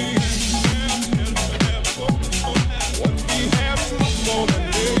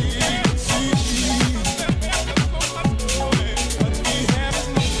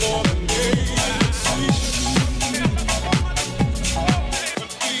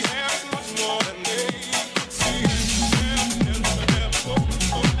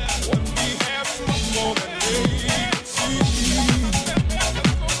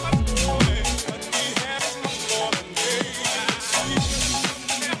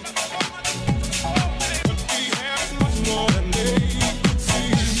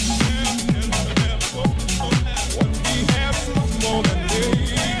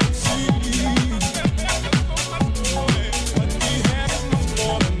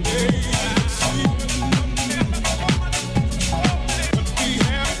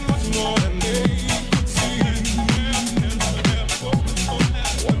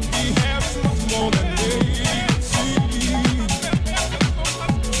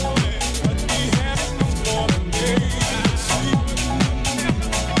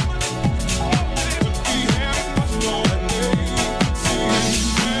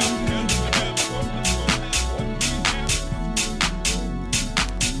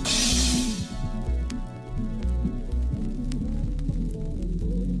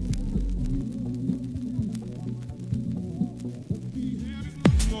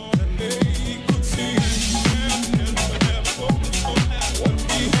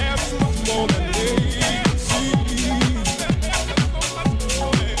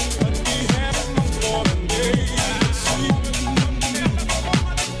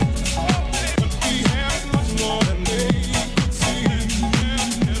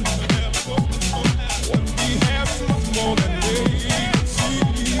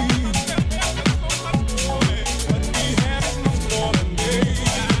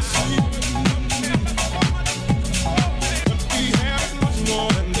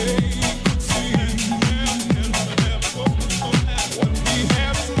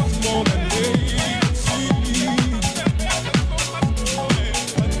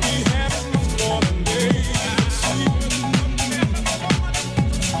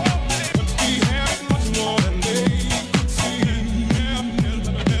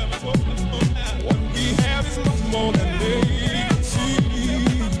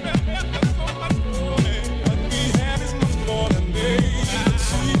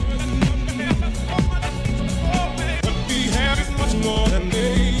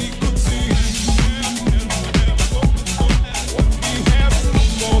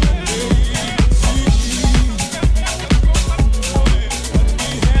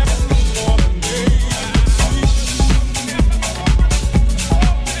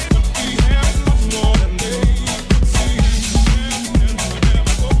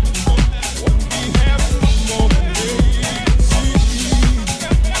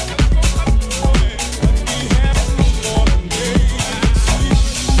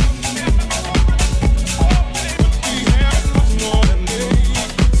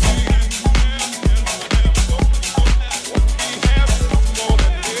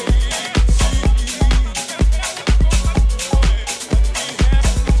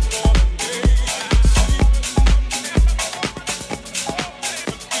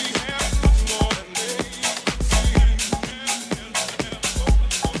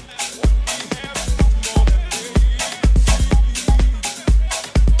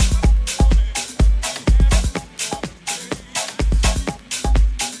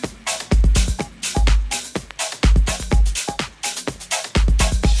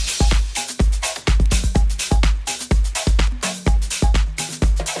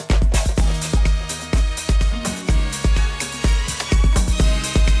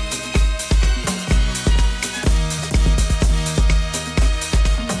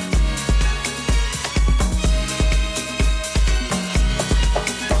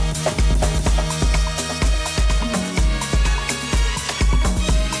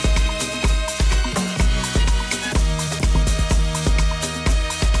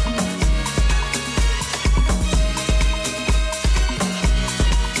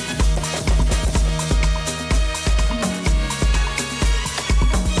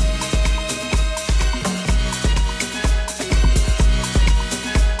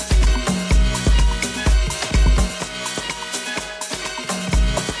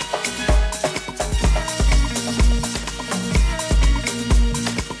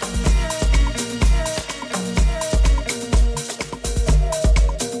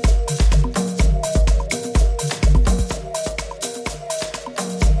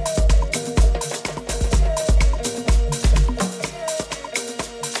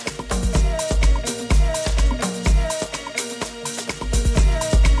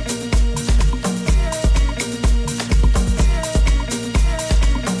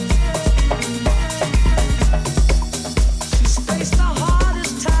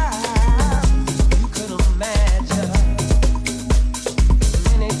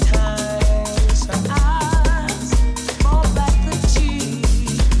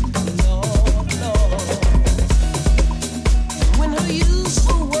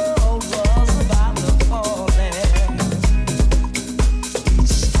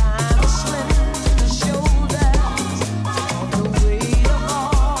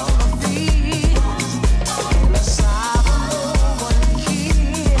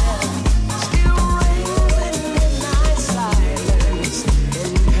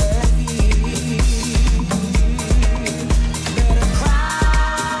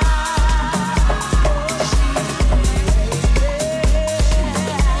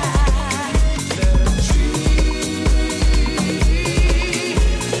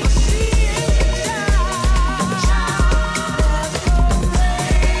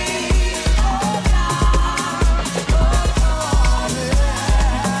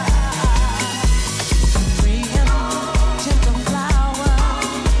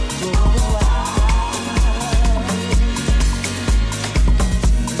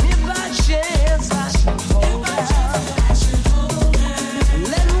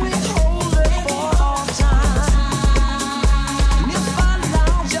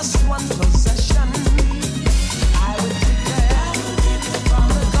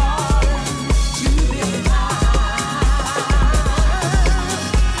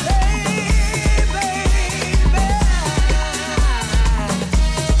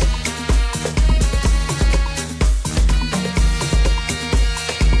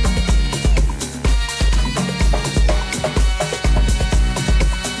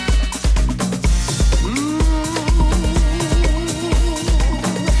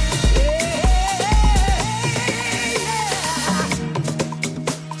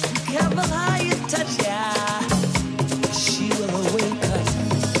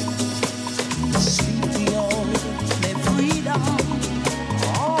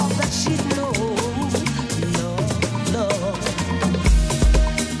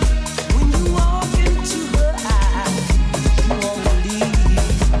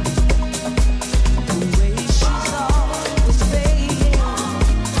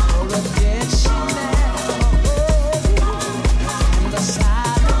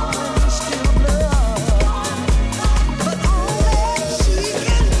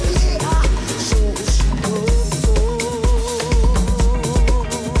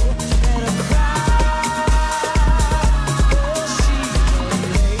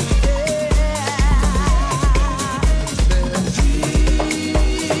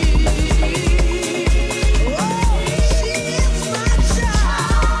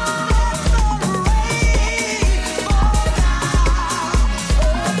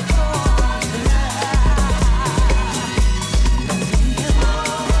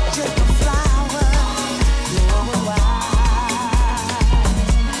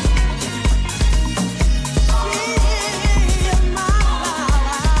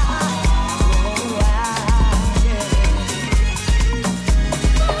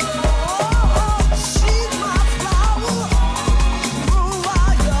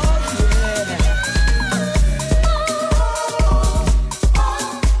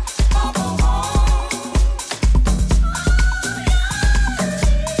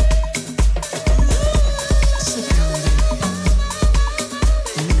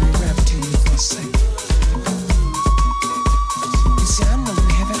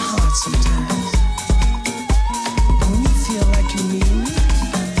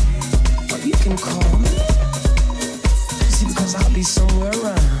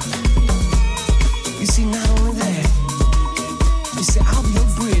 You see, not only that, you see, I'll be your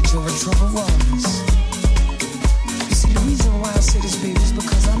bridge over troubled waters. You see, the reason why I say this, baby, is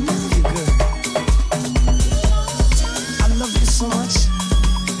because I love you, girl. I love you so much.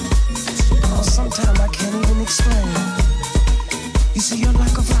 Oh, sometimes I can't even explain. You see, you're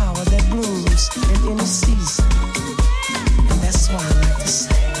like a flower that blooms in any season. And that's why I like to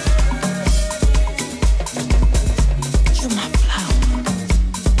say, you're my flower,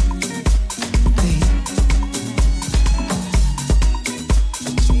 baby.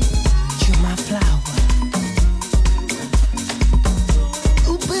 You're my flower.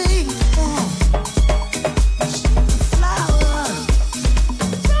 Ooh, baby. Flower.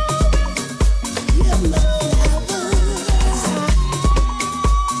 You're my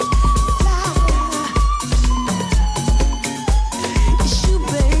flower. It's you,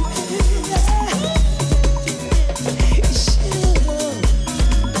 baby. It's you.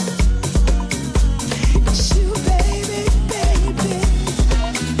 It's you, baby, baby.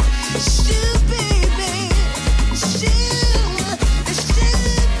 It's you, baby. It's you. It's you,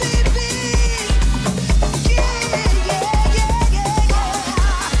 baby. Yeah, yeah, yeah, yeah, yeah.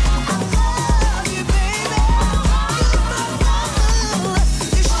 I love you, baby. You're my love.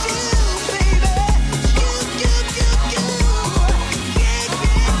 It's you, baby. You. Yeah, yeah, yeah. I love you.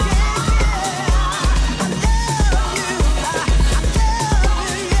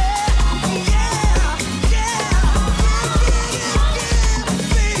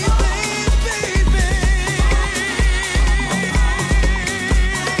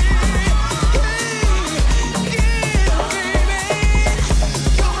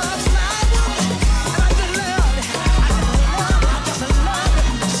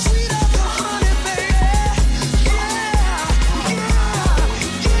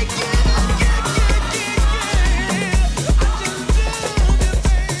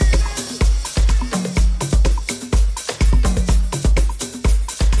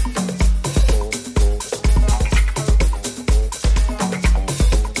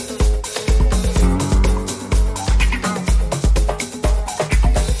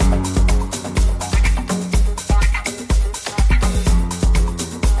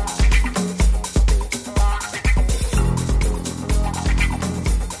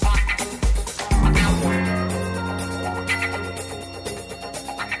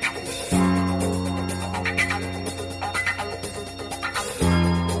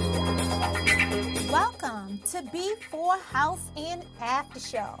 Welcome to B4 House and After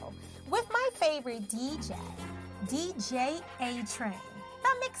Show with my favorite DJ, DJ Atrain, the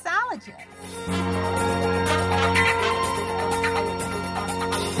mixologist.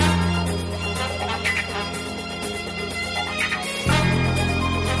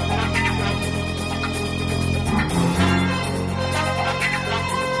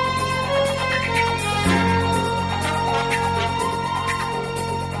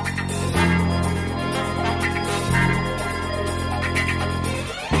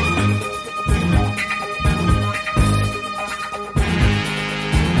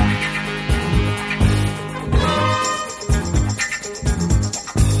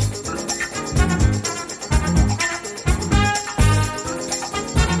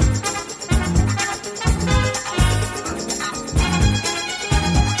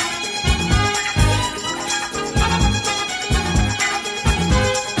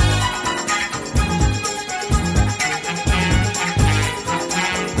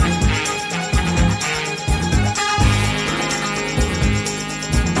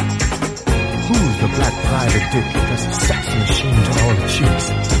 Who's the black private dick that's a sex machine to all the chicks?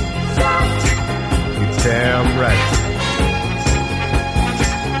 You damn right.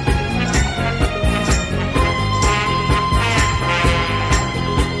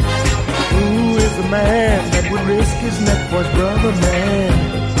 Who is the man that would risk his neck for his brother, man?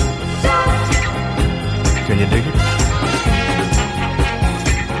 Can you dig it?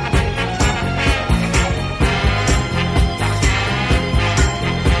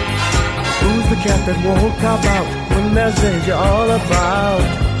 Who's the cat that won't cop out when there's danger all about?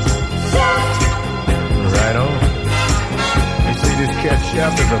 Right on. You see, this cat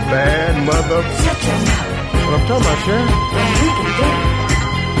chef is a bad mother. What I'm talking about, Sharon?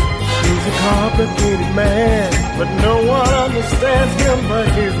 He's a complicated man, but no one understands him but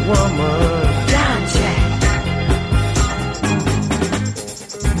his woman. John Jack.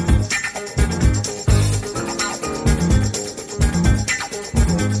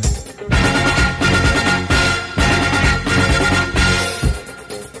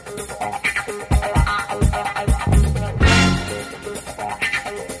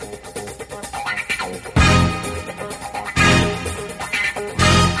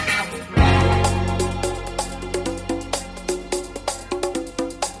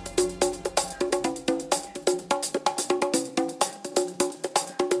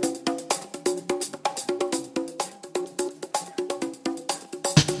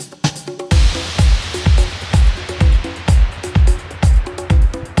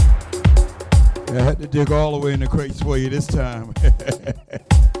 I had to dig all the way in the crates for you this time.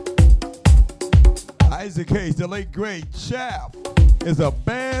 Isaac Hayes, the late great Shaft, is a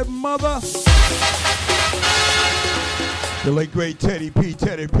bad mother. The late great Teddy P.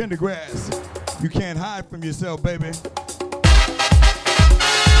 Teddy Pendergrass. You can't hide from yourself, baby.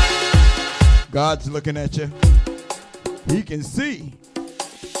 God's looking at you. He can see.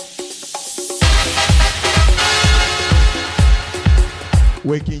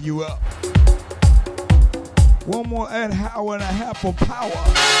 Waking you up. One more hour and a half of power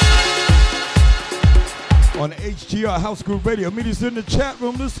on the HGR House Group Radio. Meet us in the chat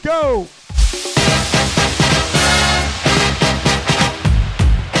room. Let's go.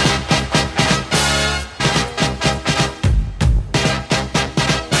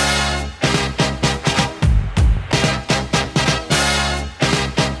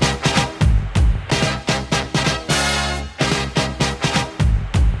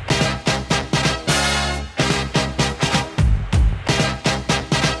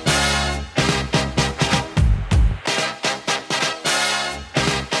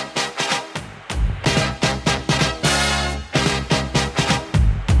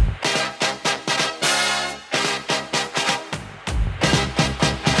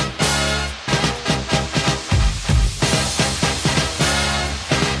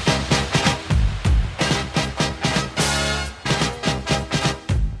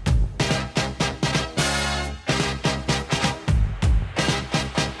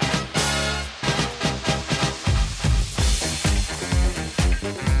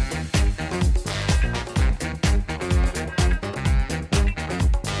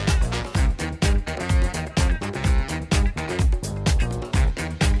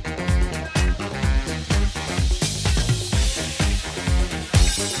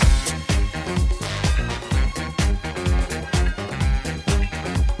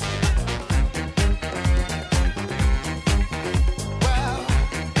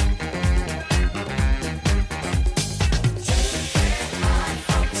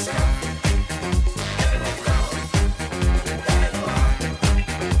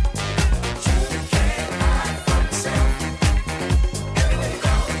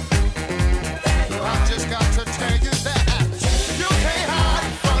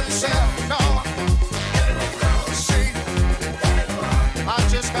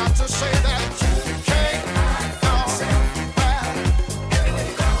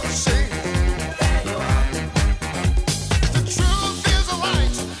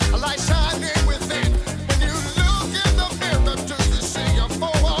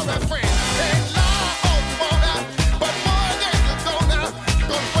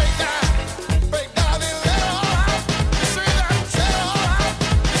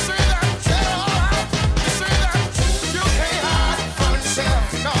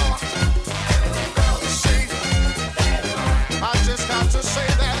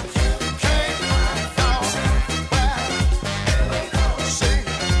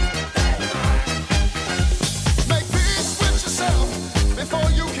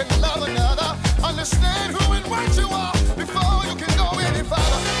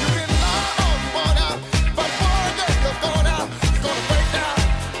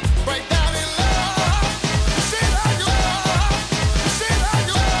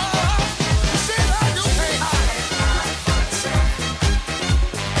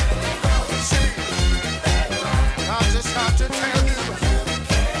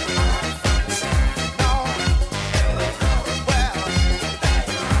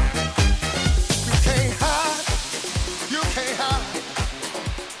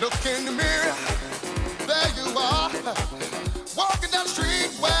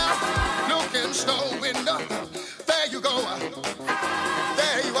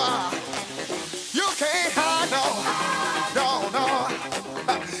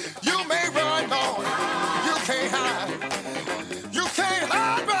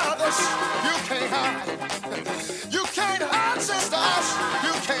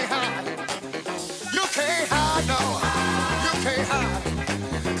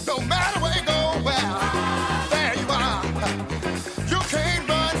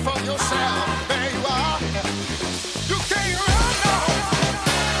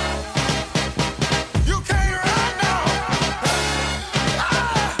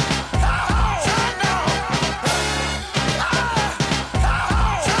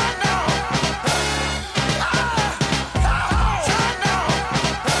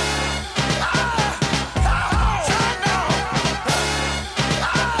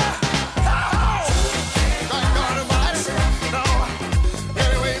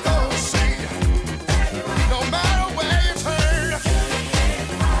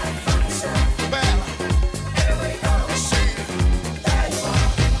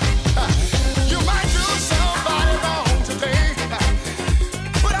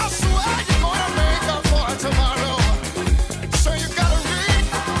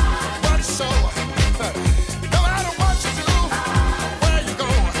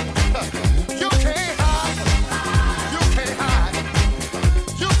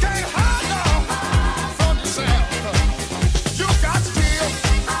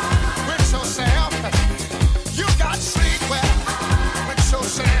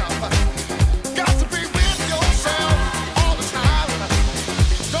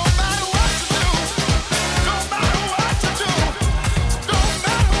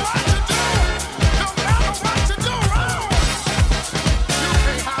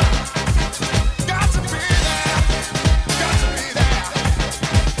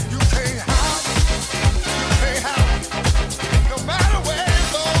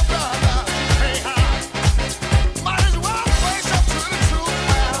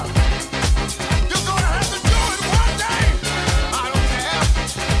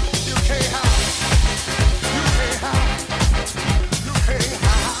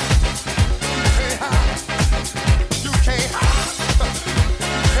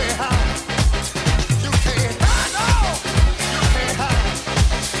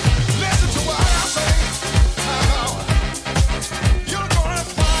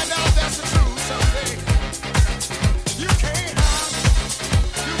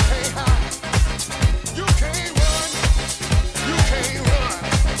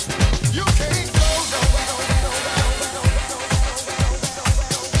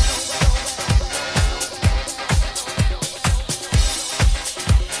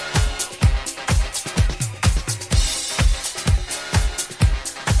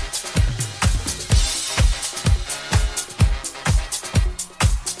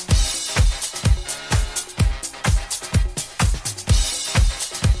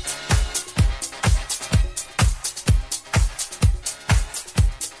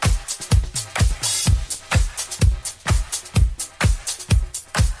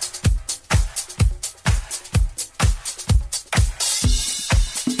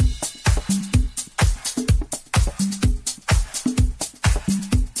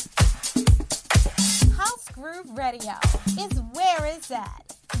 Radio is Where Is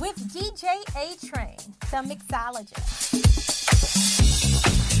That with DJ Atrain, the mixologist.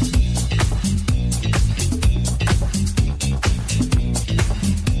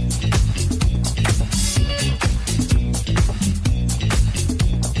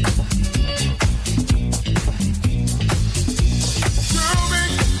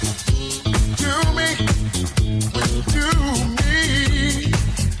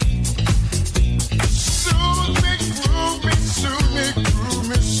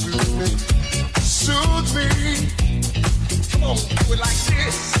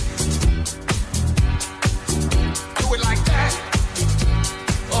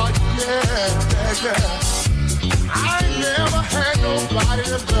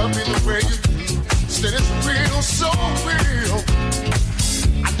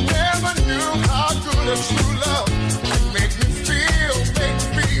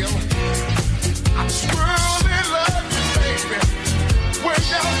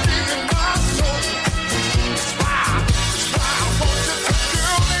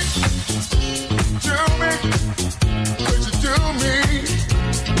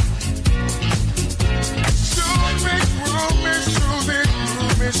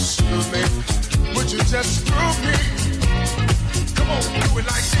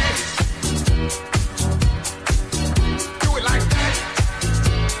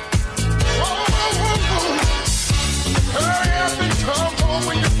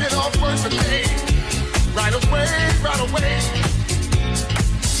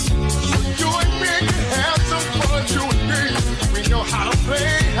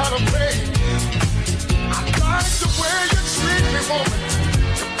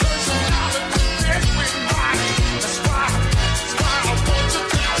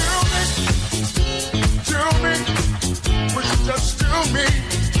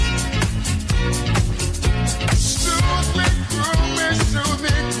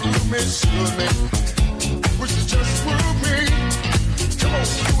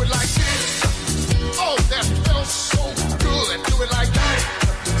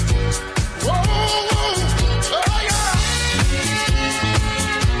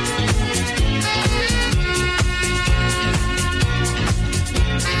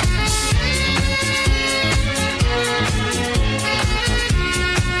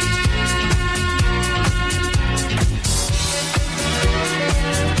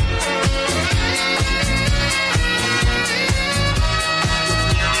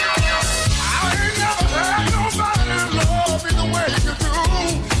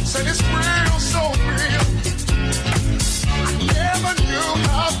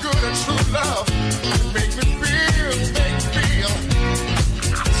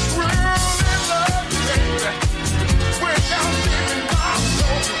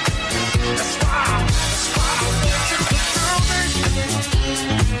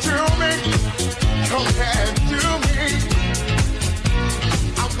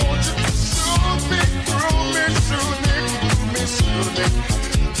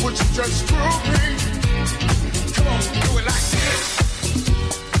 Just prove me. Come on, do it like this.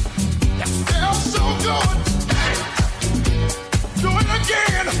 That feels so good. Do it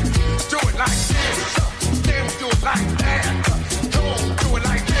again. Do it like this. Then do it like that. Come on, do it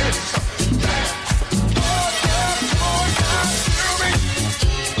like this. Oh yeah,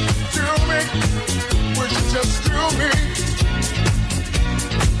 do me. Would you just do me?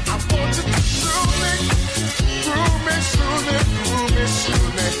 I want you to do me. Groove me, soothe me, groove me,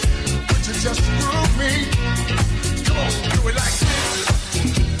 soothe me. Just groove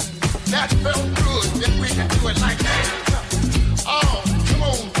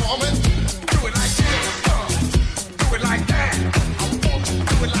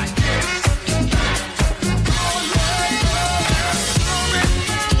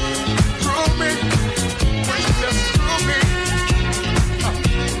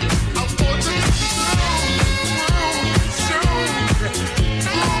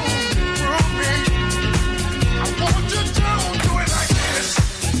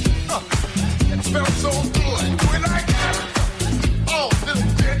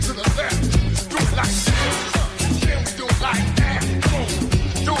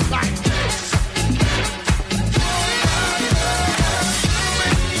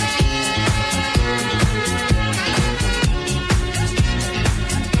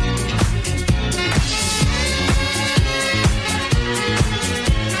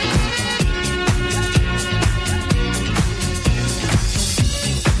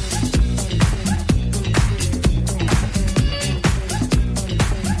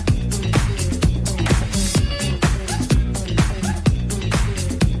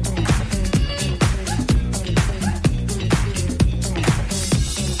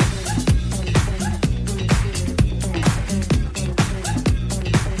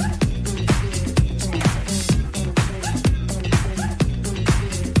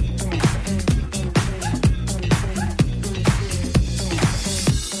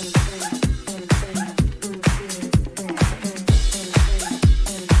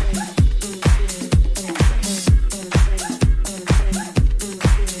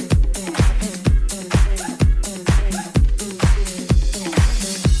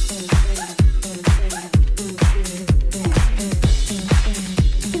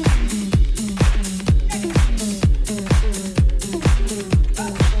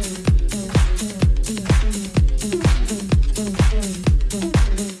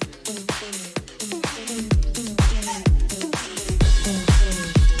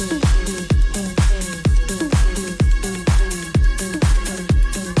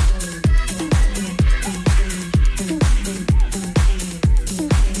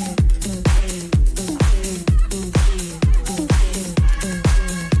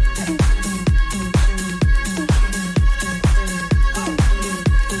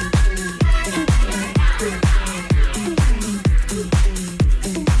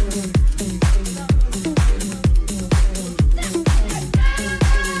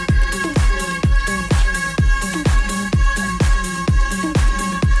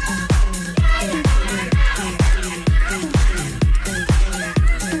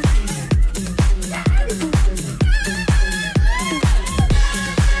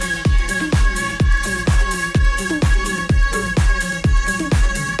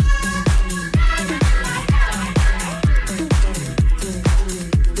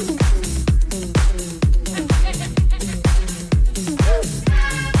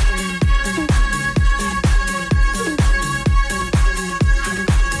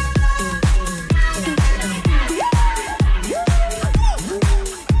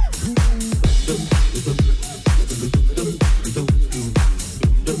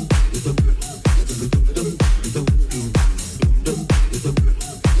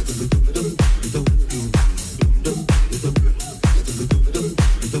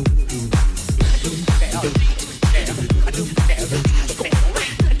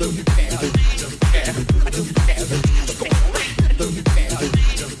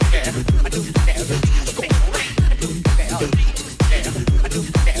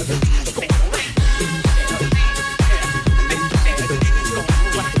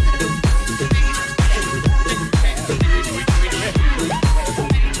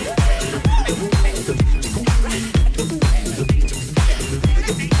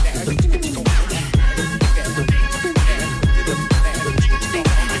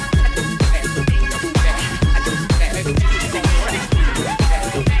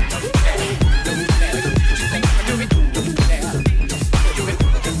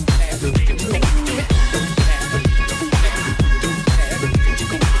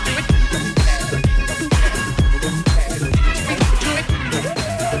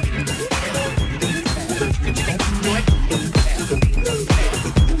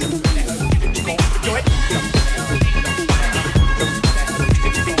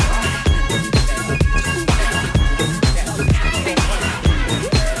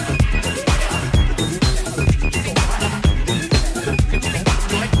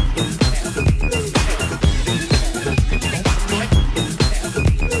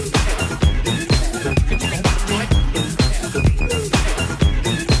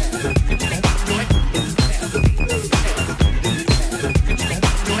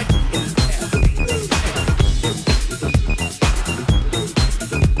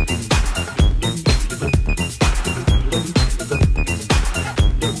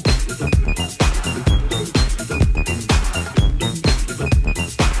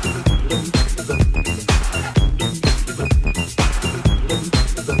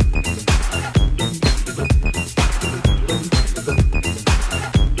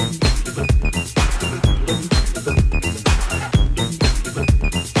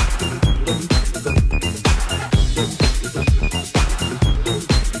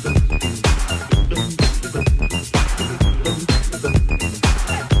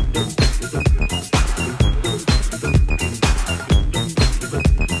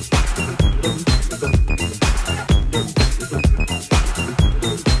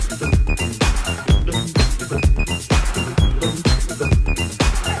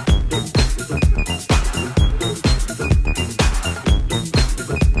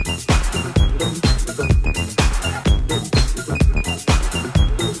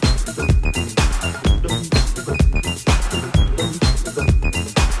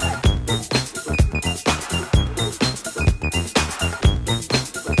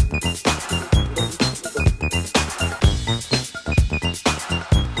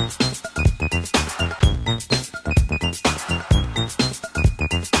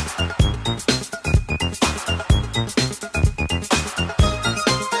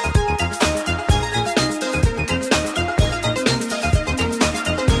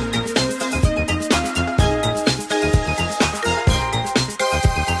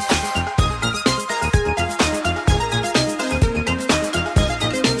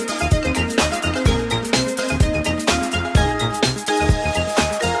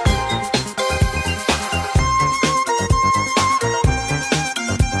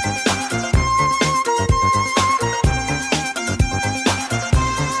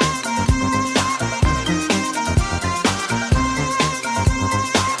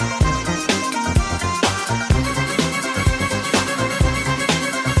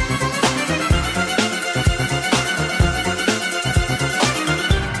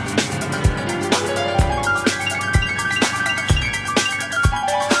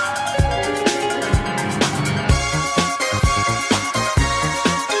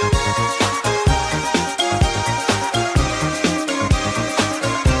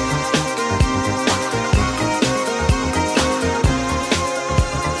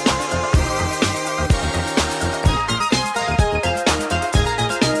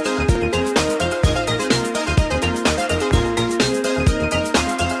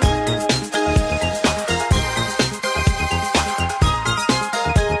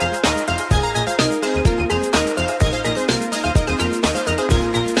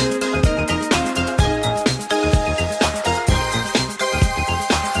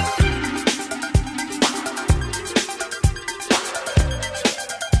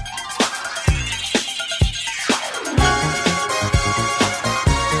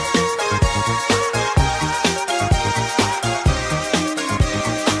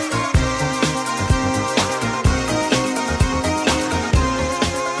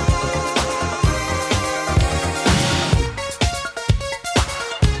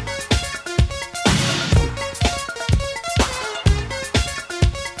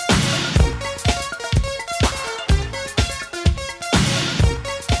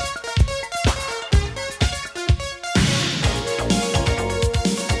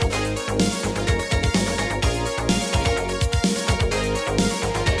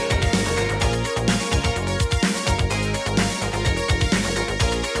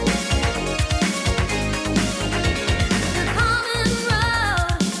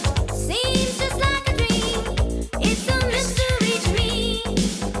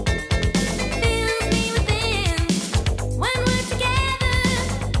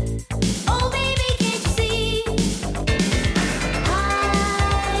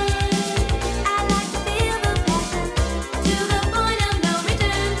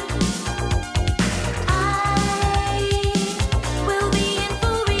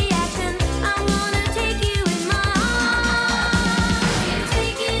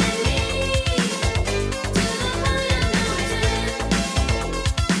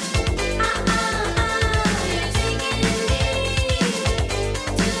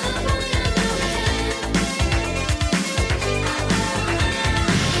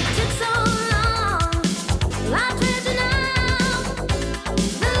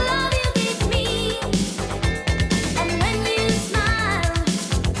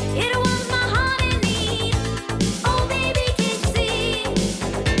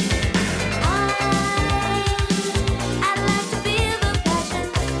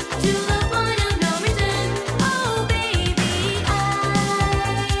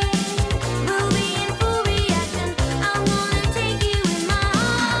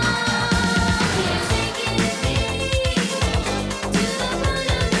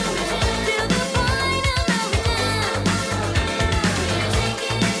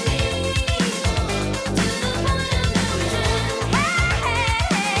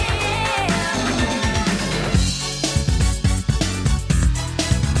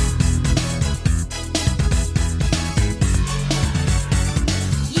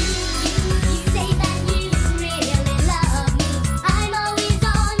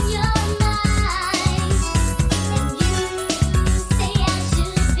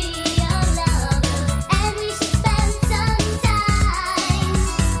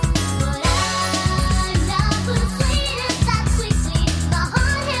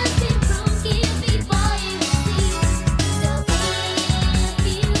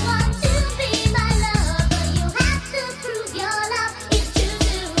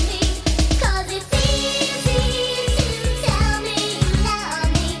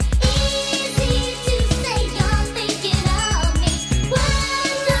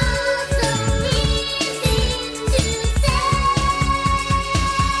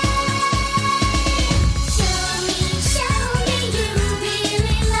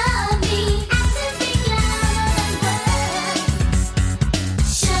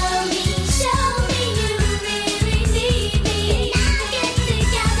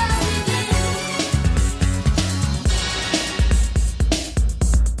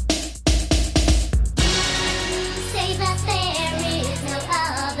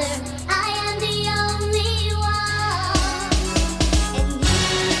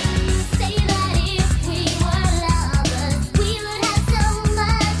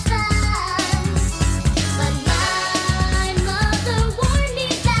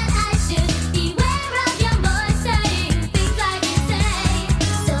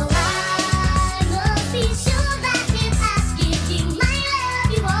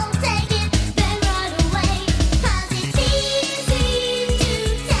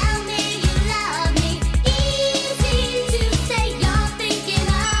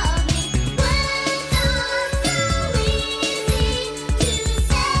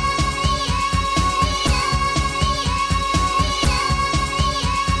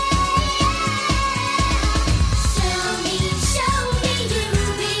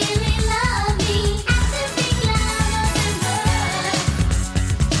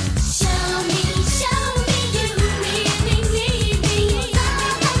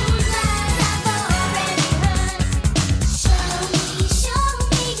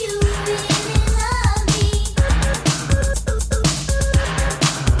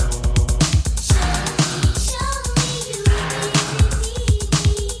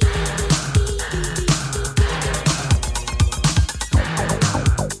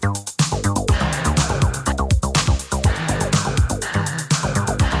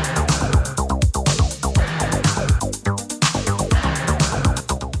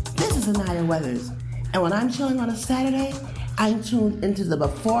Weathers. And when I'm chilling on a Saturday, I'm tuned into the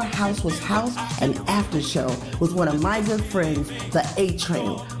Before House Was House and After Show with one of my good friends, the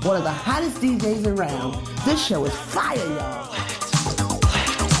Atrain, one of the hottest DJs around. This show is fire, y'all.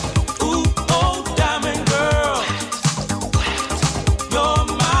 Ooh, oh, diamond girl, you're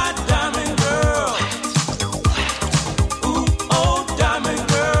my diamond girl. Ooh, oh, diamond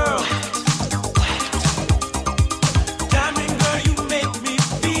girl, diamond girl, you make me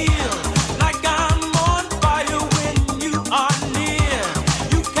feel like I'm on fire when you are near.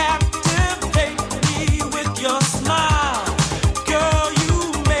 You captivate me with your smile, girl. You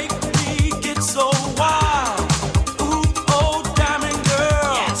make me get so wild. Ooh, oh, diamond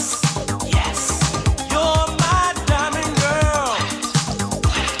girl. Yes, yes. You're my diamond girl.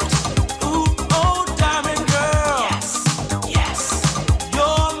 Ooh, oh, diamond girl. Yes, yes.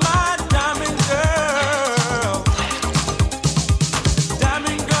 You're my diamond girl.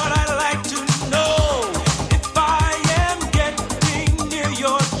 Diamond girl, I'd like to know if I am getting near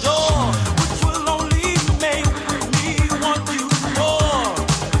your door, which will only make me want you more.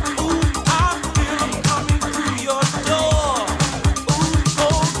 Ooh, I feel I'm coming through your door. Ooh,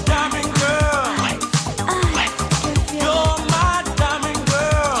 oh, diamond girl, you're my diamond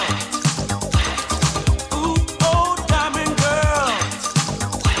girl. Ooh, oh, diamond girl,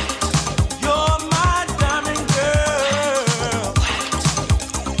 you're my diamond girl.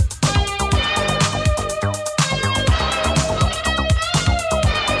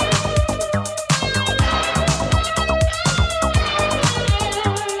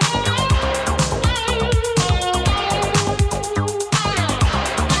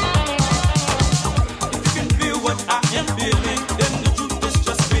 If you can feel what I am feeling, then the truth is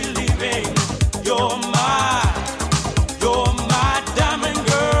just believing. You're my diamond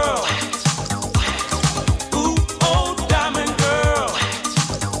girl. Ooh, oh, diamond girl.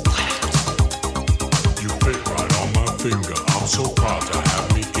 You fit right on my finger. I'm so proud to have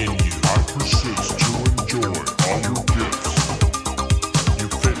me in you. I persist to enjoy all your gifts. You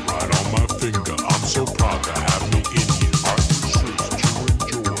fit right on my finger. I'm so proud to have me in you. I persist to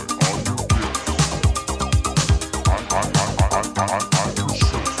enjoy all your gifts. I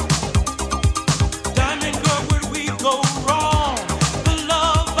persist. Diamond girl, where we go wrong? The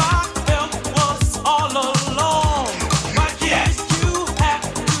love I felt was all along. Why did you have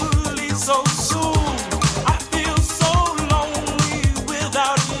to leave so soon? I feel so lonely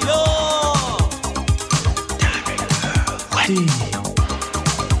without you. Diamond girl.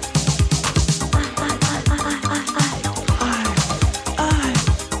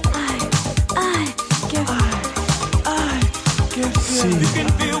 You can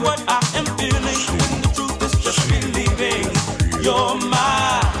feel what I am feeling when the truth is just believing. You're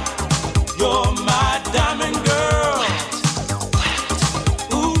my diamond girl.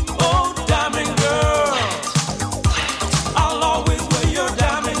 Ooh, oh, diamond girl. I'll always wear your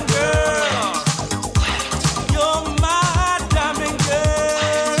diamond girl. You're my diamond girl.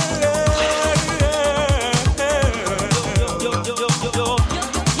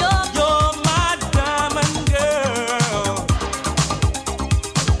 You're my diamond girl.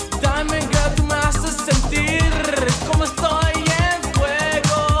 Diamond girl, tú me haces sentir como estoy en tu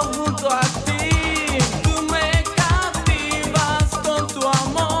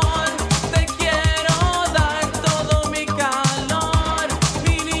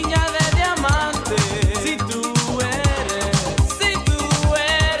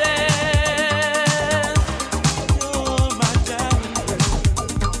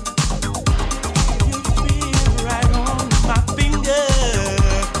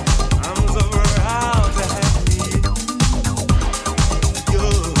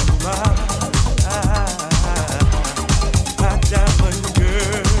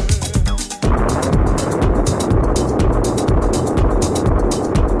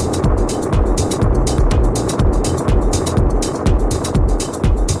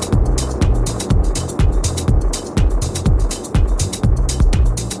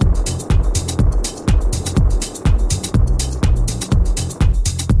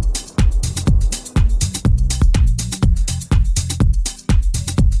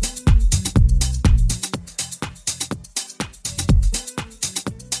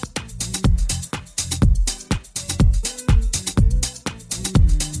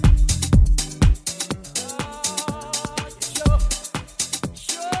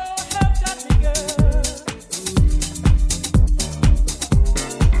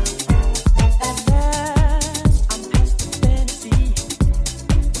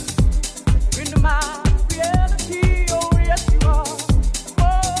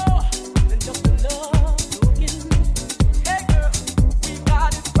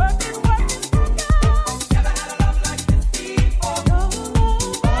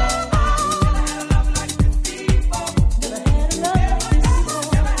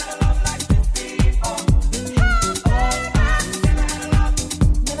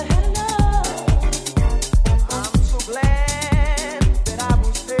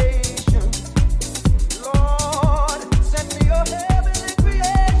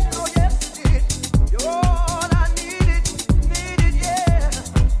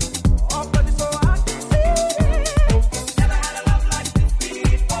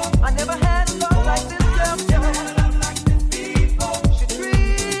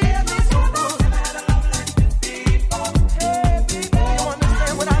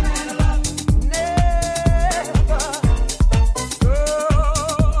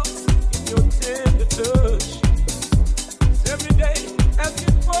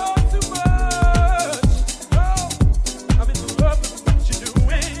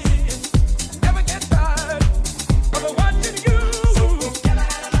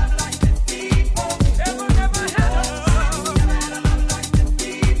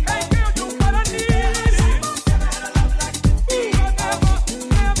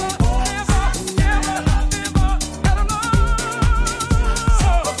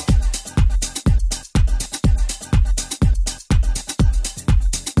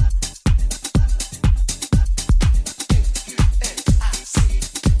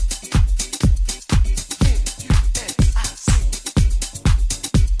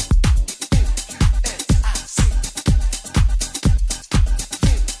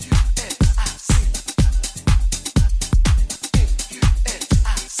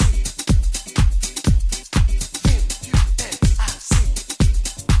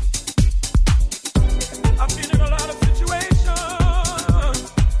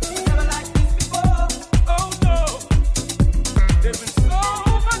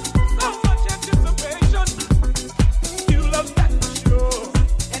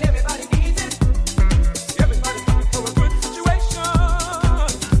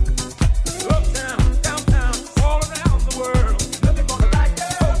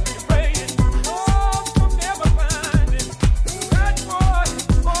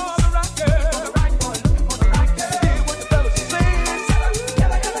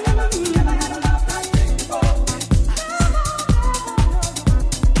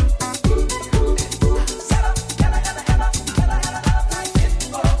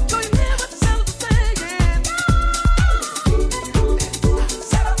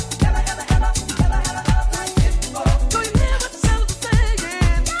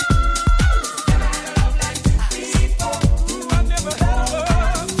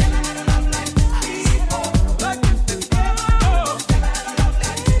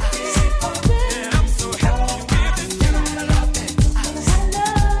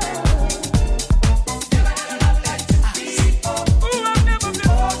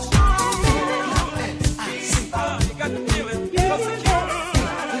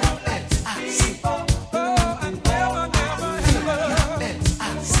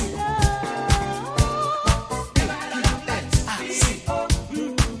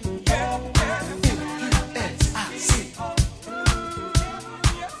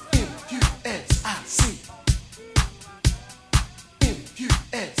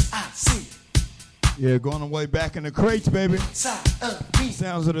Yeah, going away back in the crates, baby.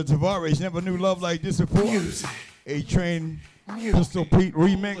 Sounds of the Tavares. Never knew love like this before. A-Train, Pistol Pete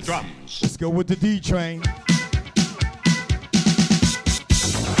remix. Let's go with the D-Train.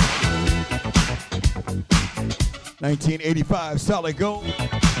 $1985, solid gold.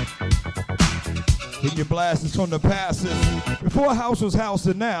 Hitting your blasters from the passes. Before house was house,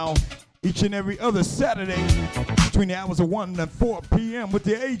 and now each and every other Saturday between the hours of 1 and 4 p.m. with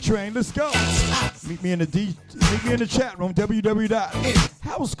the A-Train. Let's go. Meet me in the chat room,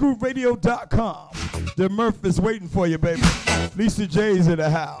 www.housegrooveradio.com. The Murph is waiting for you, baby. Lisa J's in the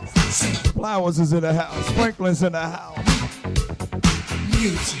house. Flowers is in the house. Franklin's in the house.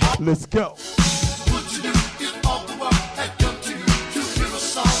 Let's go.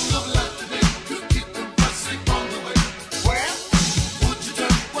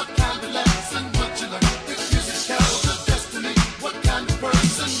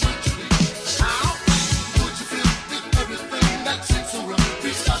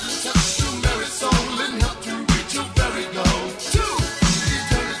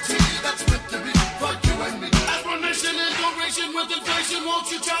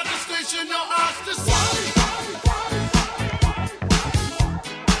 Won't you try to station your eyes to see?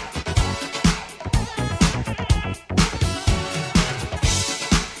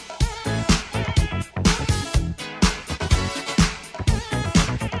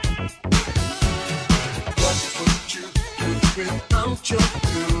 What would you do without your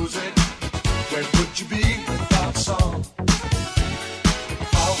music? Where would you be without song?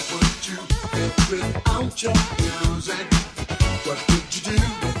 How would you live without your music? What would you do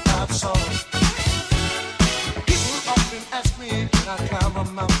without song? People often ask me, can I climb a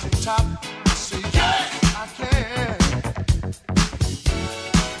mountain top? I say, yes, I can.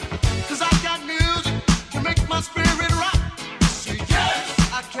 'Cause I got music to make my spirit rock. I say, yes,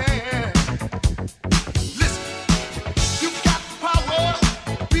 I can. Listen, you got the power.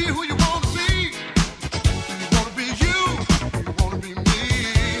 Be who you want to be. Do you want to be you? Do you want to be me?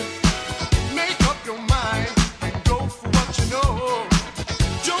 Make up your mind and go for what you know.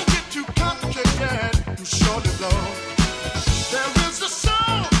 Don't get too complicated, you surely know. There is a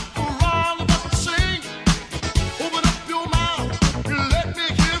song for all of us to sing. Open up your mouth and let me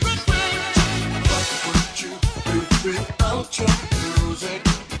hear it ring. What would you do without your music?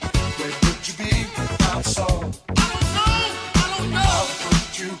 Where would you be without song? I don't know. How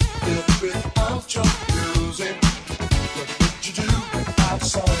would you live without your music? What would you do without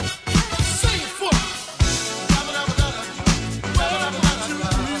song? Sing it for me.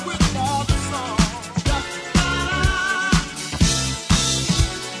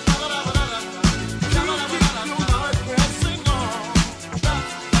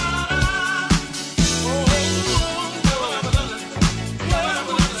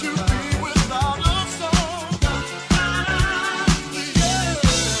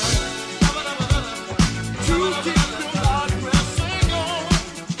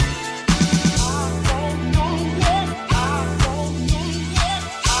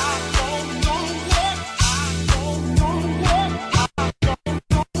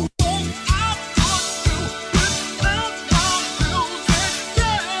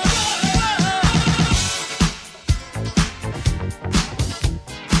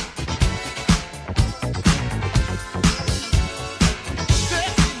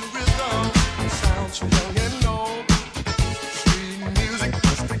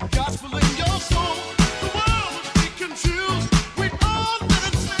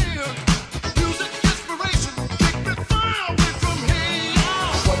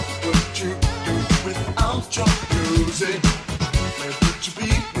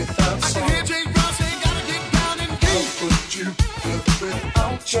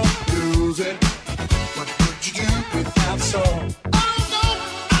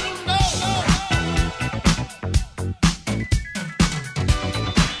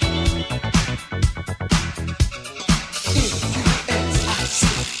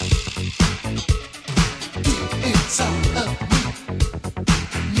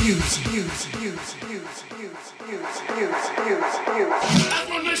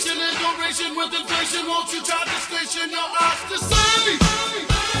 Admiration and duration with inflation. Won't you try to station your eyes to see?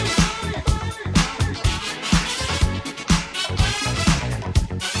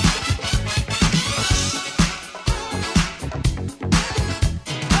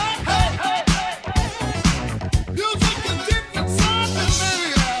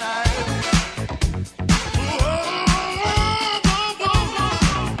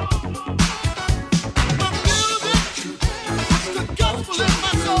 Gospel in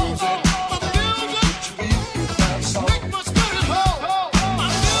my soul, my music, make my spirit whole.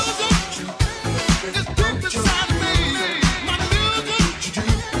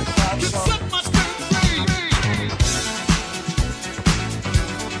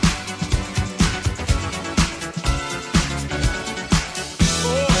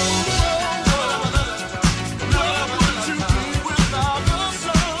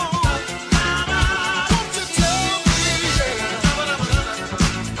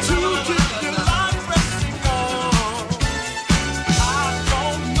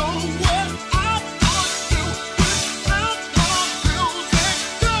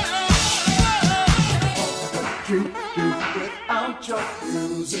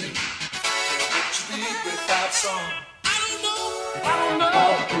 music? What would you be without song? I don't know. How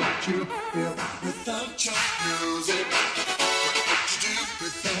could you feel without your music? What would you do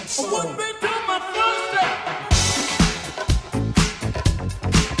without song? I wouldn't be doing my first step.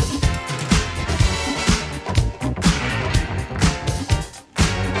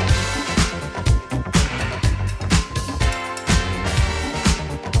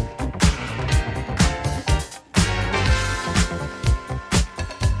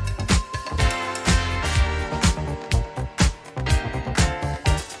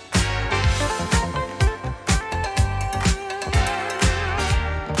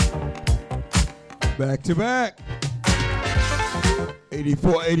 Back to back.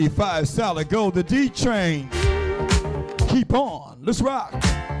 84, 85, solid gold, the D Train. Keep on, let's rock.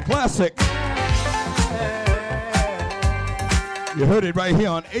 Classic. You heard it right here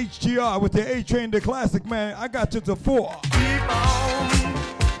on HGR with the A Train, the classic, man. I got you to 4.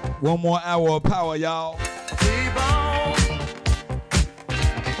 One more hour of power, y'all.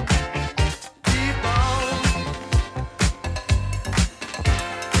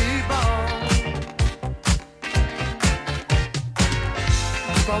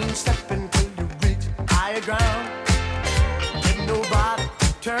 Step until you reach higher ground. Let nobody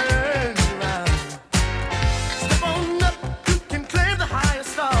turn you around. Step on up, you can claim the higher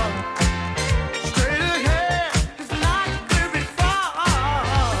star. Straight ahead, it's not very far.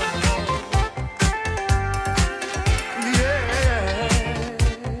 Yeah.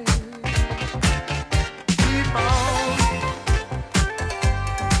 Keep on.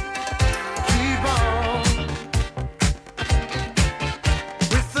 Keep on.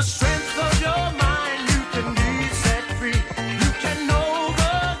 With the strength of your mind, you can be set free. You can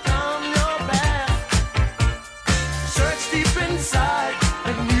overcome your past. Search deep inside,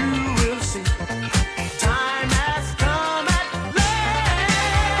 and you will see. Time has come at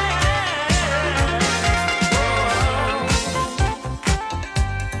last.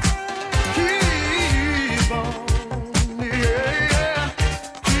 Keep on, yeah.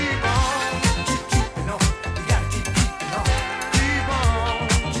 Keep on, keep keeping on. You gotta keep keeping on. Keep on,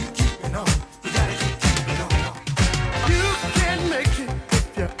 keep keeping on. You gotta keep keeping on. You can make it if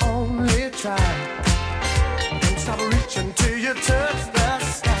you only try. Don't stop reaching till you touch the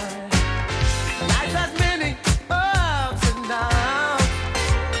sky. Life has many ups and downs.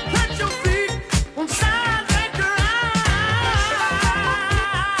 Put your feet on solid ground.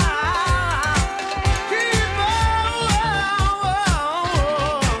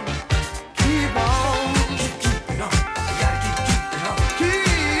 Keep on, keep keeping on. You gotta keep keeping on.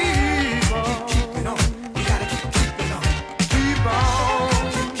 Keep on, you gotta keep keeping on. Keep on,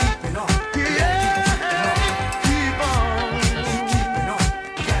 keep keeping on. Yeah, keep on, keep keeping on.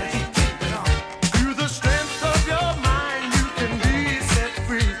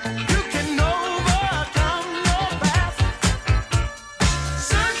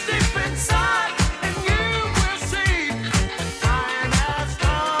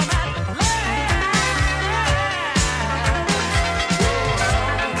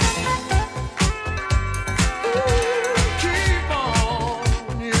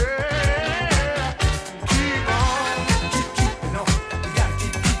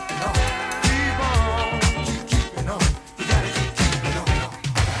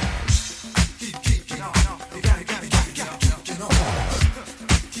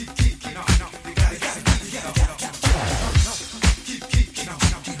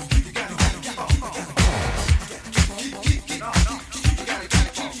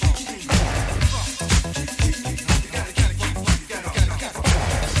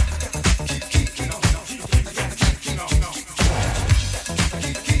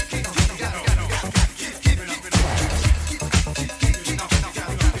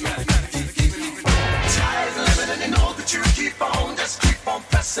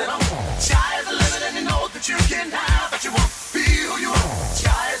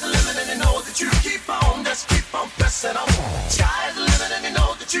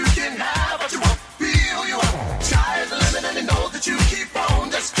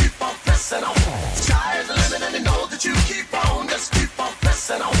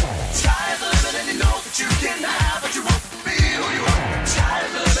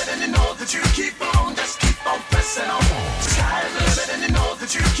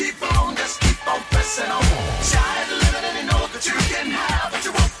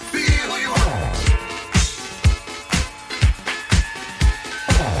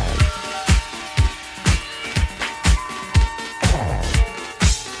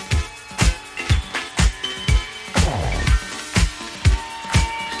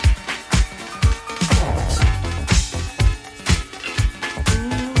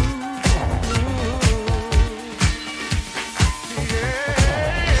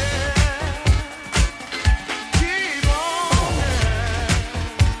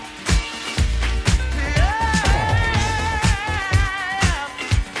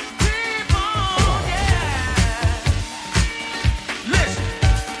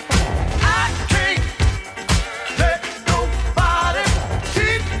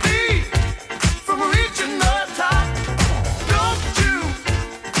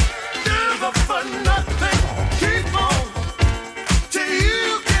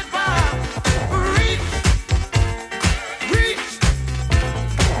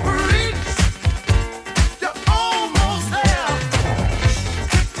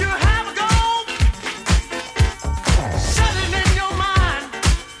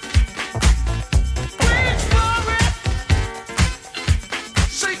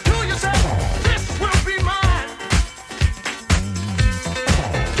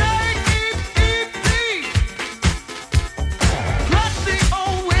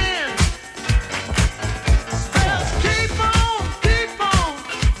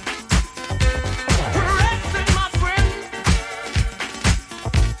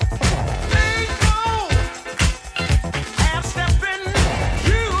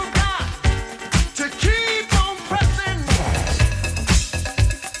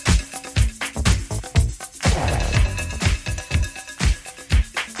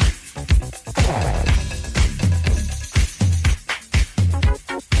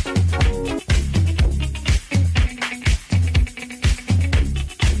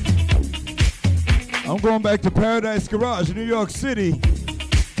 going back to Paradise Garage, New York City.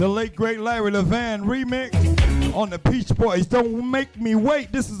 The late great Larry Levan remix on the Peach Boys. Don't Make Me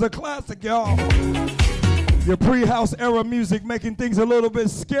Wait. This is a classic, y'all. Your pre-house era music making things a little bit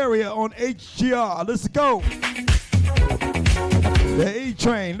scarier on HGR. Let's go. The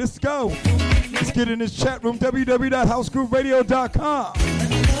A-Train. Let's go. Let's get in this chat room, www.housegrooveradio.com.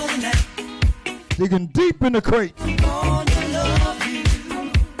 Digging deep in the crate.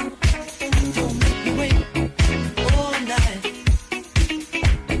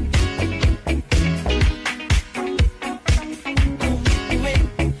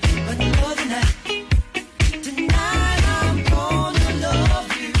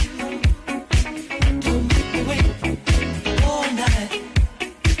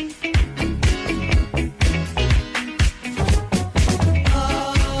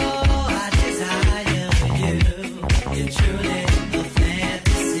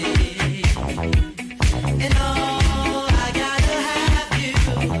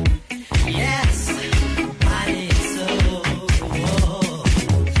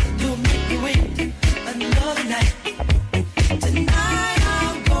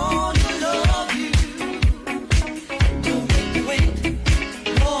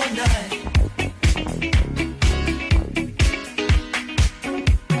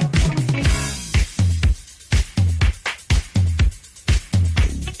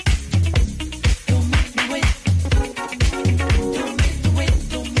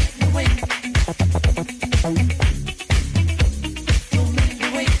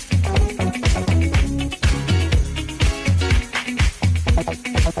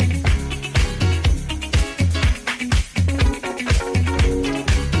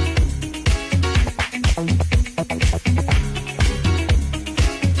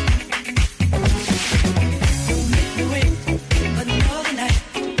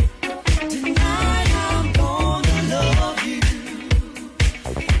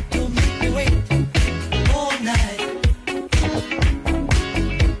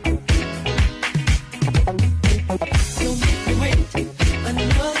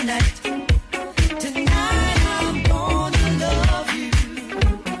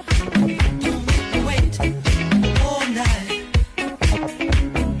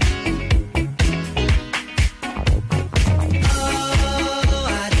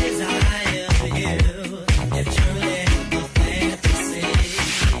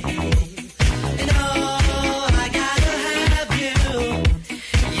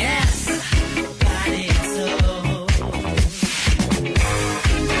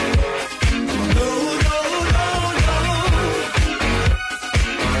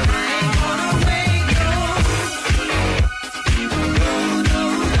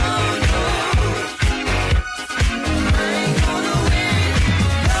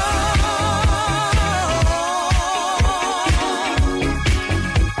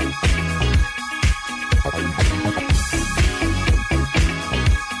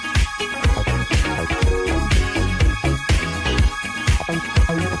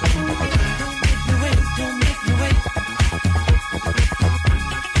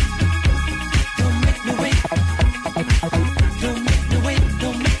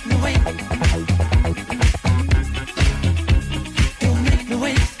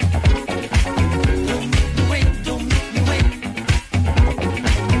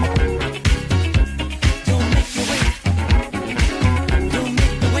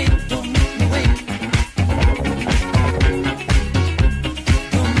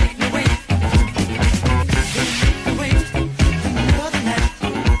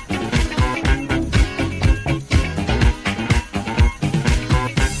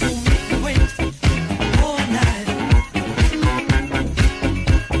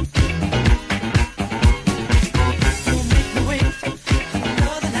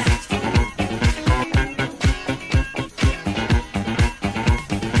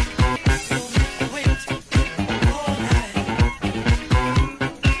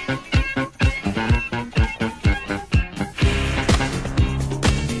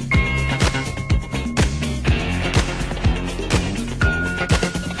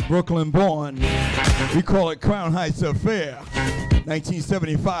 Brooklyn born. We call it Crown Heights Affair.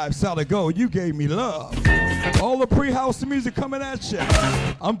 1975, Solid Gold, You Gave Me Love. All the pre-house music coming at you.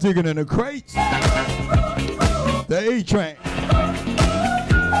 I'm digging in the crates. The A-Train.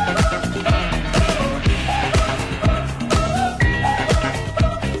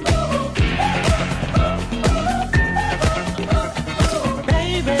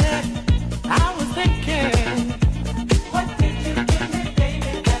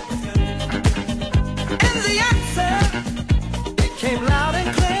 Came loud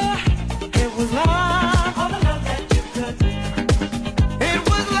and clear, it was love.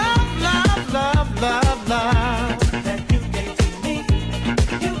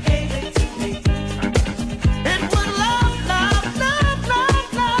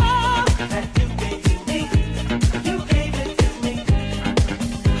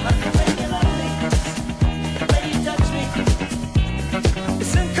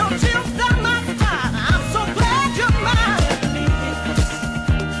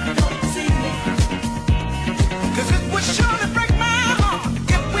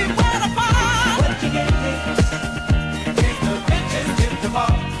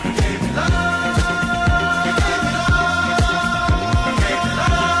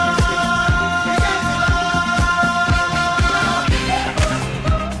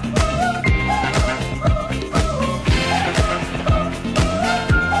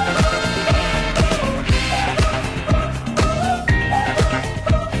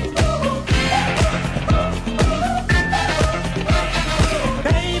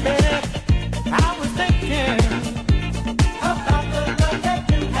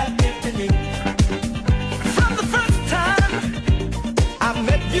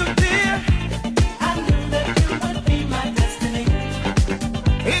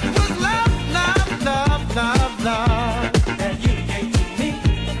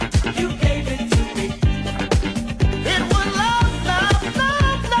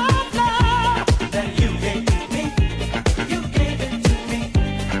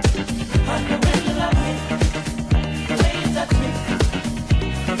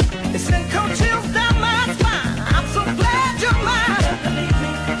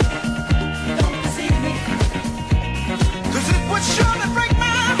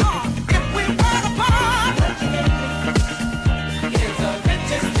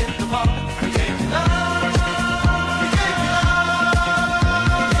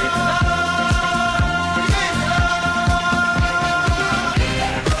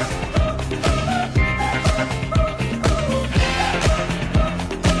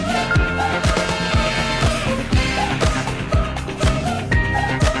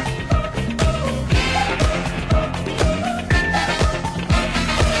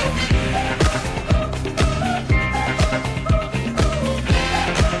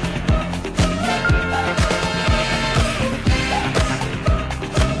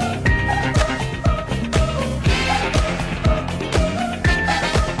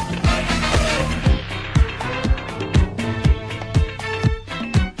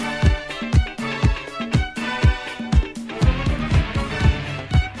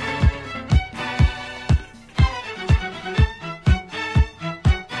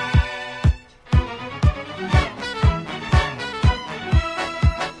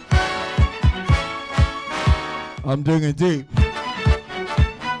 I'm digging deep.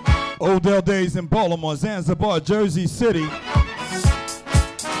 Odell days in Baltimore, Zanzibar, Jersey City.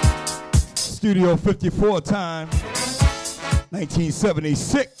 Studio 54 time,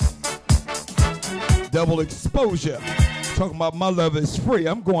 1976. Double exposure. Talking about my love is free.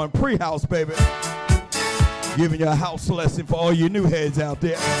 I'm going pre-house, baby. Giving you a house lesson for all you new heads out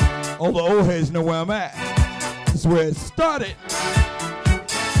there. All the old heads know where I'm at. This is where it started.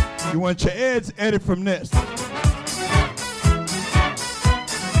 You want your ads? Edit from this.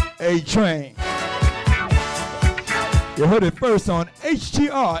 Atrain. You heard it first on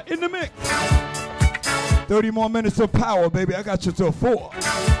HTR in the mix. 30 more minutes of power, baby. I got you till 4.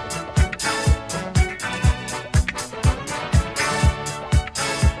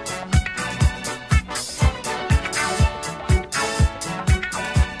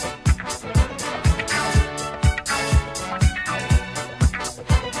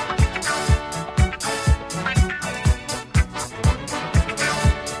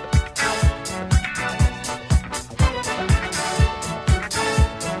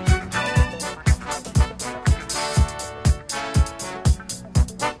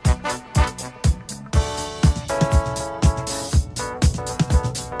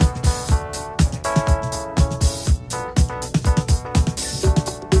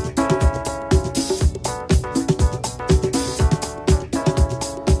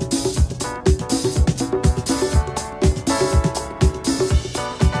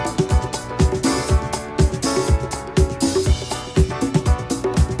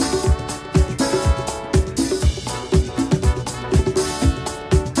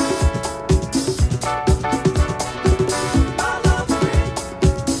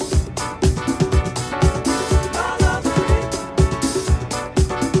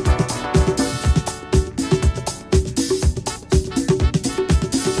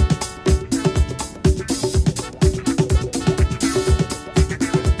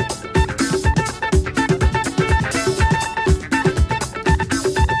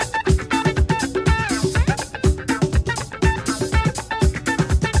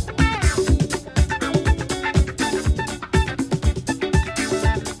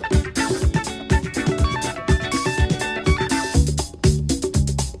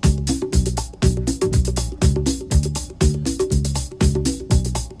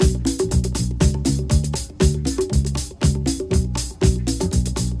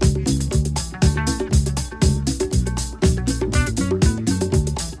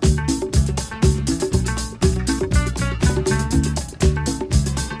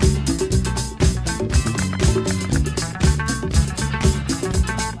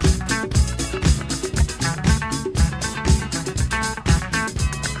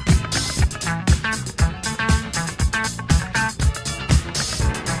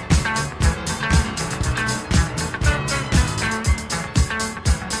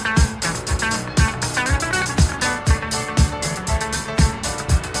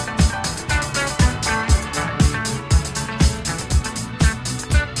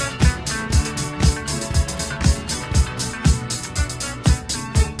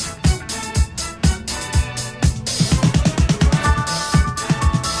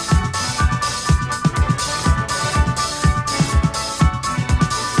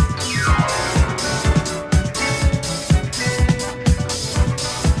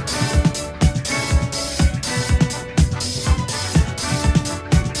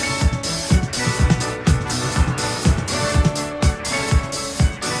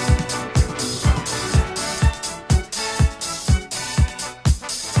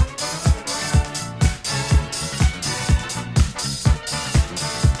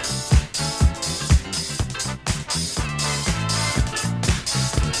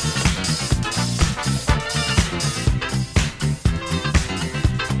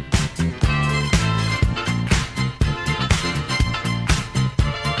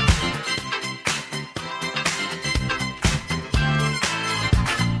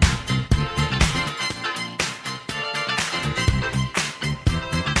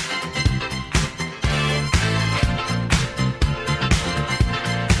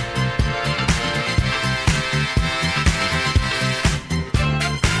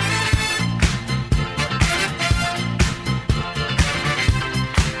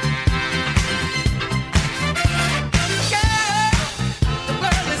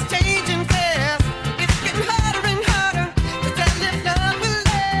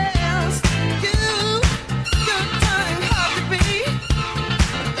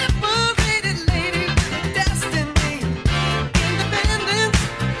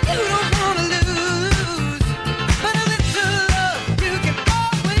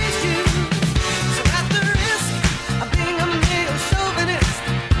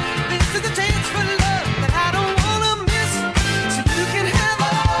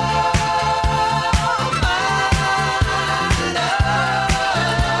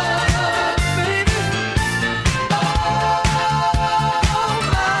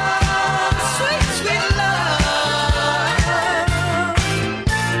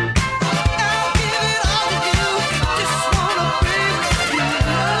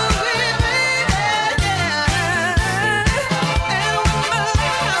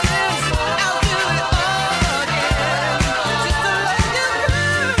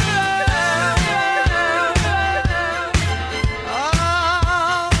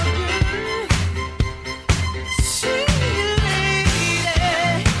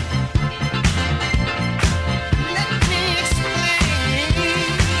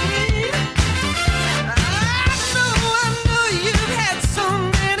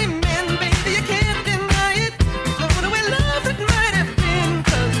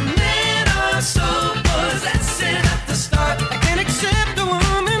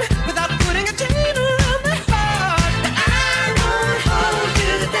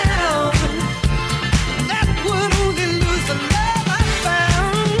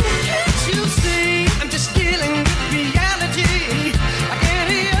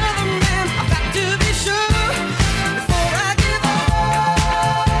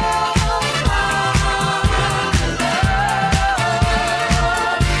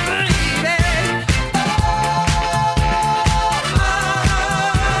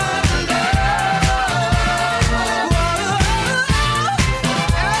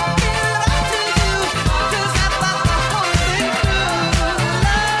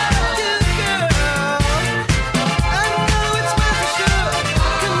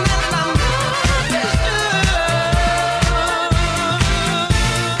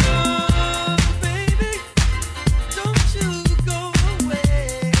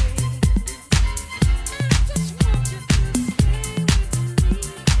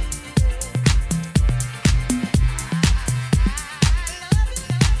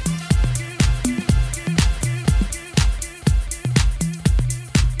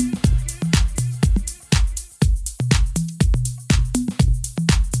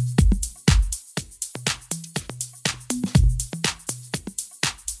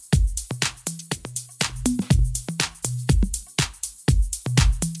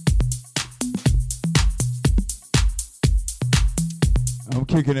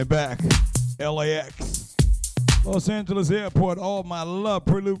 kicking it back. LAX, Los Angeles Airport, All My Love,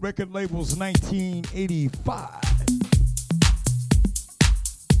 Prelude Record Labels, 1985.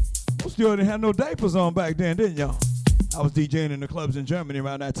 Most of y'all didn't have no diapers on back then, didn't y'all? I was DJing in the clubs in Germany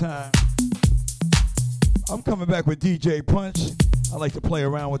around that time. I'm coming back with DJ Punch. I like to play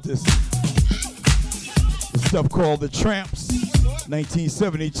around with this stuff called The Tramps,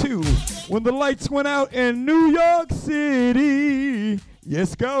 1972, when the lights went out in New York City.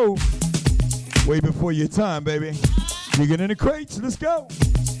 Yes, go. Way before your time, baby. Digging in the crates, let's go.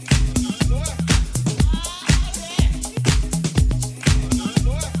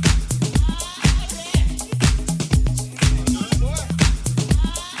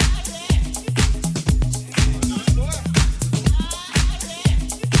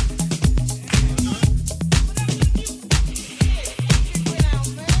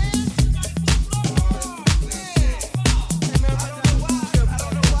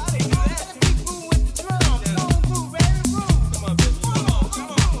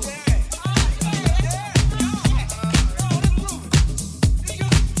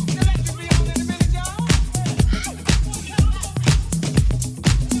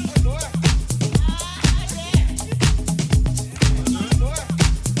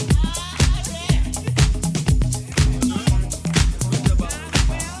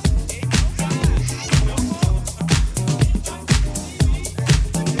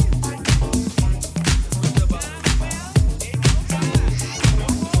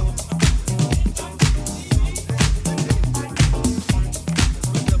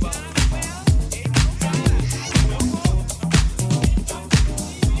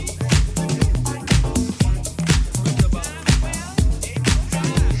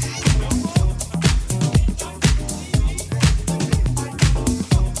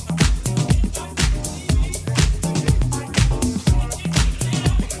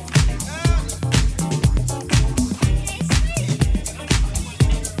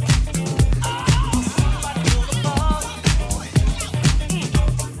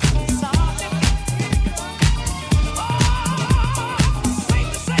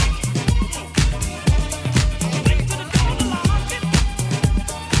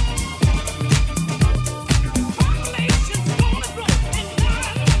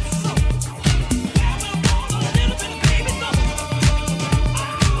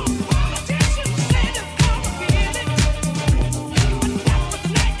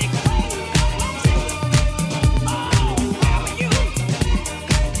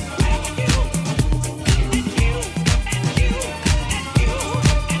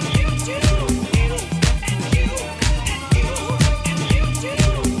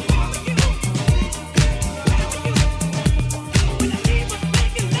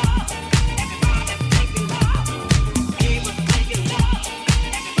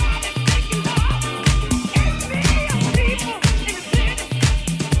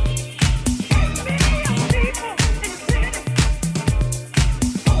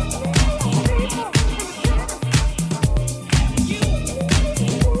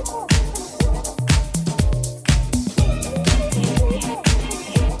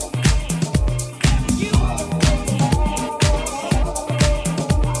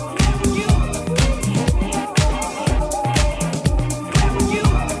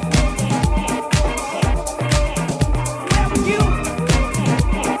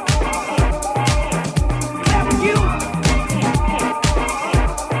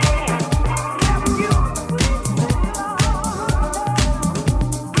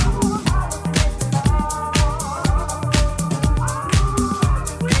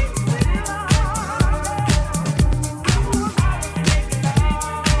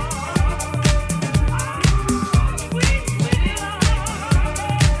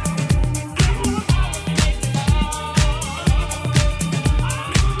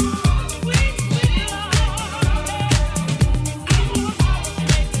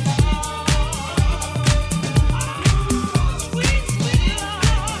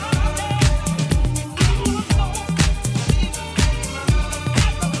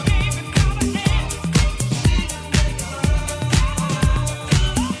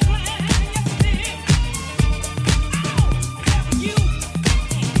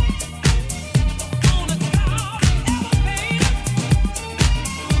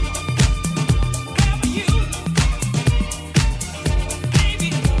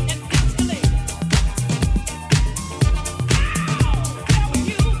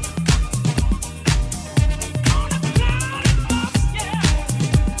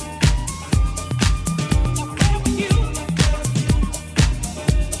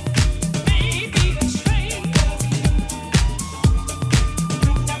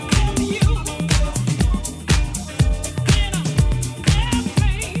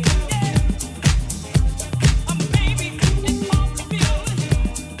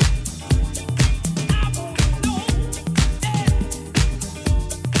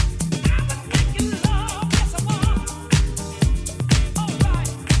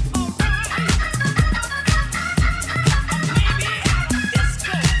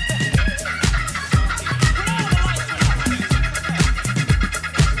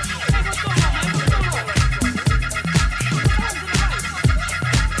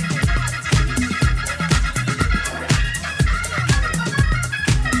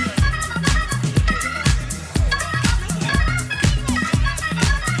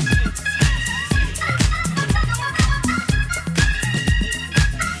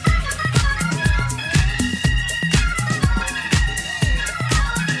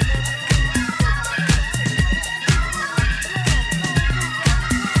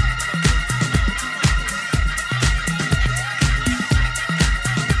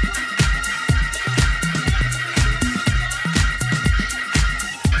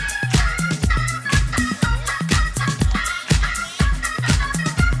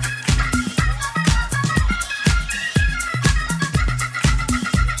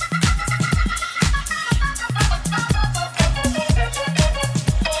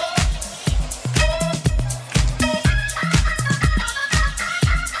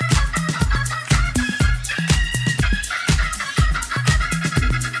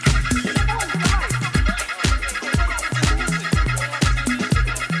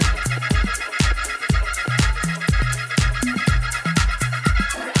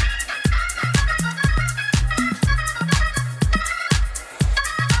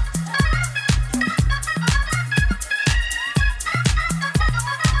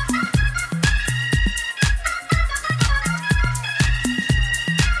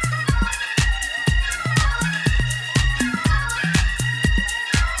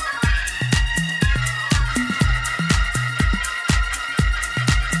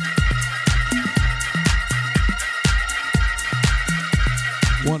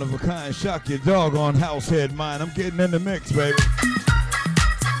 One of a kind, shock your dog on house head mine. I'm getting in the mix, baby.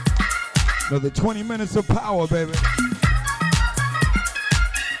 Another 20 minutes of power, baby.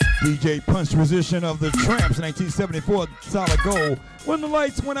 DJ Punch Position of the Tramps, 1974, solid gold. When the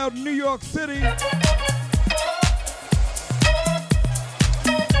lights went out in New York City.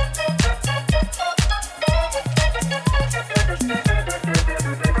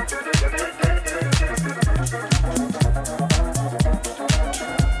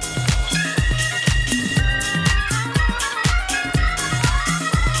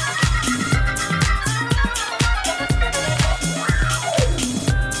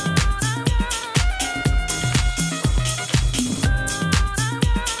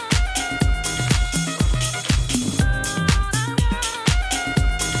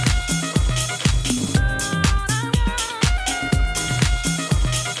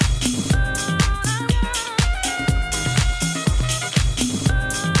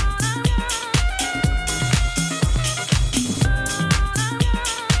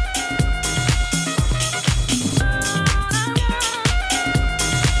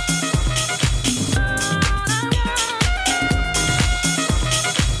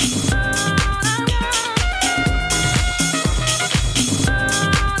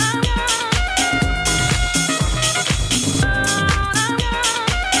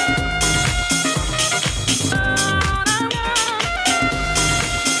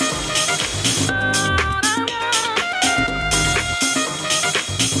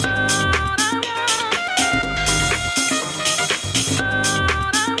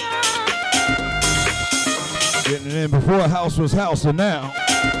 Before house was house, and now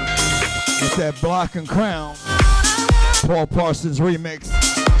with that Block and Crown, Paul Parsons remix,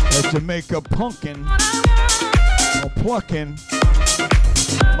 that Jamaica punkin' or pluckin'.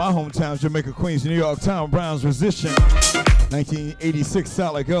 My hometown, Jamaica, Queens, New York, Tom Brown's Resistance, 1986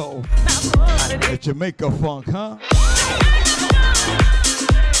 solid gold. That Jamaica funk, huh?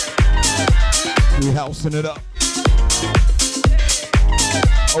 We housing it up.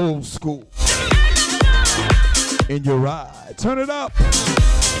 Old school. In your ride. Turn it up.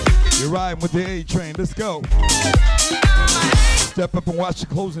 You're riding with the A-Train. Let's go. Step up and watch the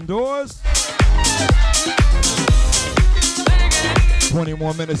closing doors. 20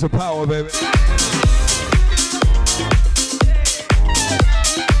 more minutes of power, baby.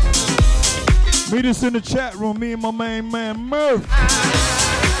 Meet us in the chat room. Me and my main man, Murph.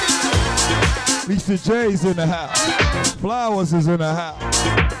 Lisa J's in the house. Flowers is in the house.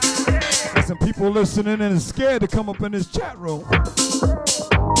 Some people listening and is scared to come up in this chat room.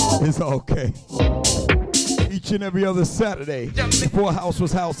 It's okay. Each and every other Saturday, before house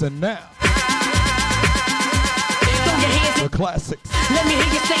was house, and now the classics. Let me hear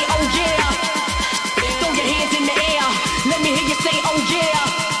you say, oh yeah. Throw your hands in the air. Let me hear you say, oh yeah.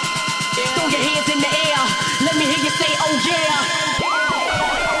 Throw your hands in the air. Let me hear you say, oh yeah.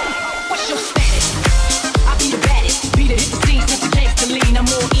 What's your status? I be the baddest. Be the hit the scene since the gangsta lean. I'm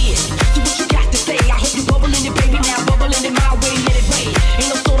all ears. Do what you got to say. I hope you bubbling it, baby. Now bubbling in my way. Let it rain. Ain't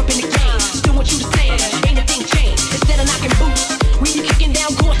no sort up in the game. Still want you to say it. Ain't a thing changed. Instead of knocking boots, we be kicking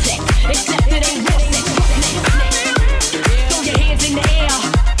down Gore-Tex. Except it ain't raw sex. Throw your hands in the air.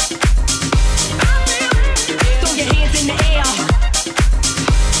 Throw your hands in the air.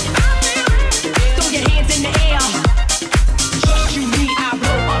 Throw your hands in the air. Trust you me, I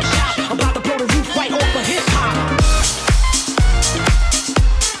blow up shop. I'm about to blow the roof right off of hip hop.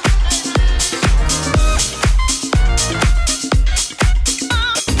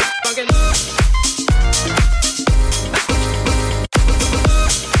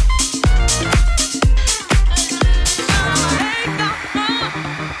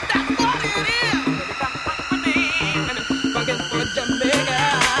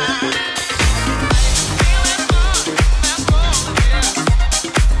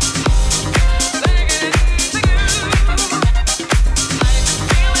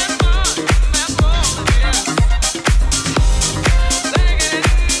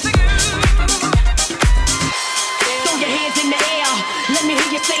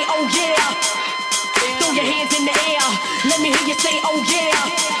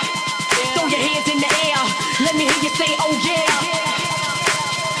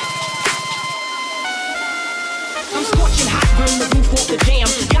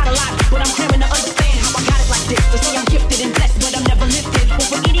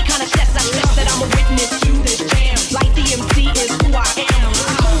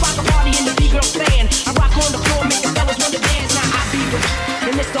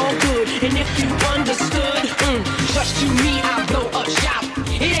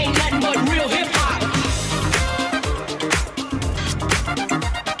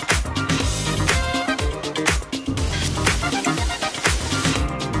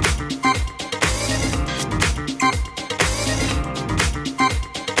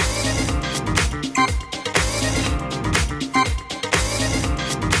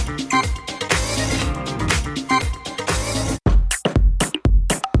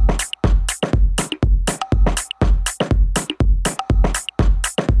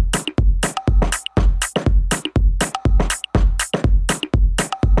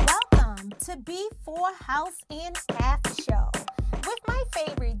 Before House and After Show with my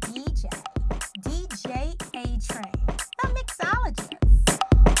favorite DJ, DJ Atrain, the mixologist.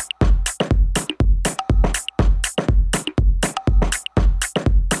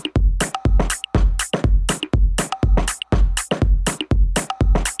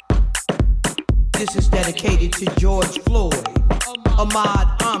 This is dedicated to George Floyd,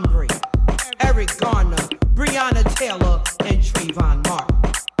 Ahmaud Arbery, Eric Garner, Breonna Taylor, and Trayvon Martin.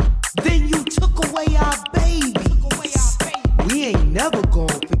 Then you took away our babies. We ain't never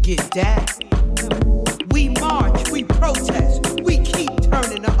gonna forget that. We march, we protest, we keep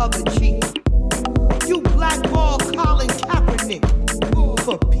turning the other cheek. You blackball Colin Kaepernick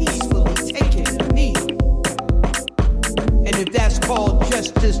for peacefully taking a knee. And if that's called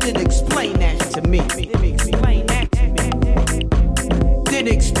justice, then explain that to me. Then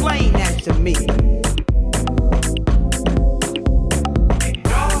explain that to me.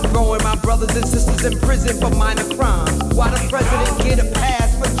 Throwing my brothers and sisters in prison for minor crimes. Why the president get a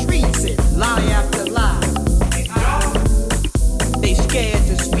pass for treason? Lie after lie. They scared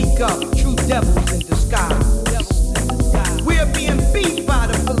to speak up. True devils in disguise. We're being beat by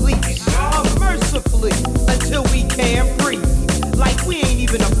the police unmercifully until we can't breathe. Like we ain't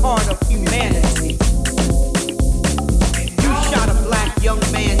even a part of humanity. You shot a black young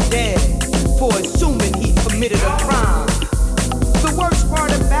man dead for assuming he committed a crime. The worst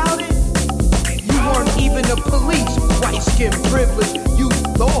part about it, you weren't even the police. White skin privilege, you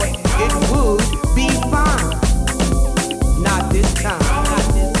thought it would be fine. Not this time.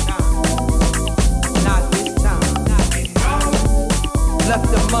 Not this time. Not this time. Left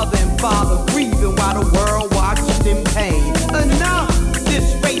the mother and father grieving while the world watched in pain. Enough!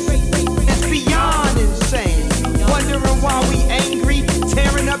 This race is beyond insane. Wondering why we angry,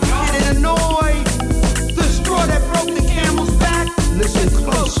 tearing up shit and annoyed. The straw that broke the camel's back. Listen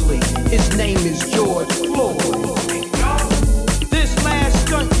closely, his name is George Floyd. This last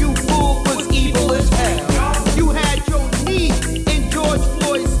stunt you pulled was evil as hell. You had your knee in George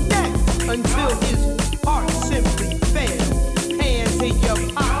Floyd's neck until his heart simply failed. Hands in your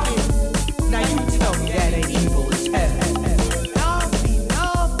pocket. Now you tell me that ain't evil as hell.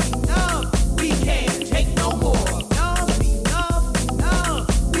 Enough. We can't take no more. Enough.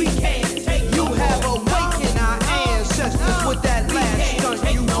 We can't take no more. You have awakened our ancestors with that last stunt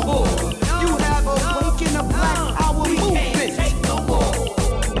you pulled. You have awakened a black power movement.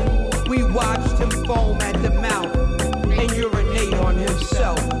 We watched him foam at the mouth and urinate on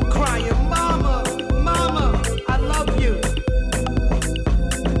himself, crying, Mama, I love you.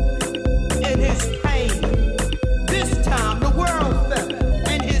 In his pain, this time the world felt.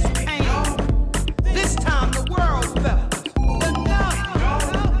 In his pain, this time the world felt. Enough.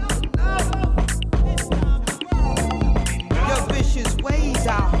 Your vicious ways,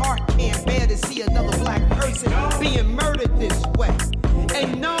 our heart can't bear to see another black person being murdered this way.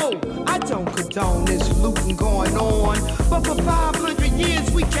 And no, I don't condone this looting going on. But for 500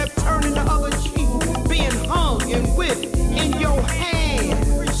 years we kept turning the other cheek, being hung and whipped in your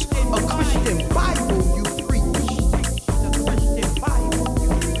hands. A Christian Bible you preach. A Christian Bible.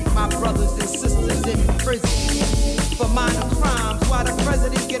 My brothers and sisters in prison for minor crimes. Why the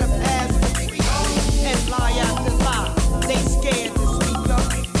president get a pass for treason and lie after lie? They scared to speak up.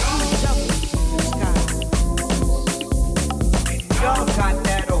 Y'all got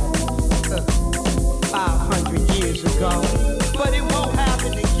that old 500 years ago, but it won't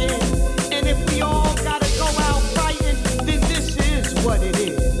happen again. And if we all gotta go out fighting, then this is what it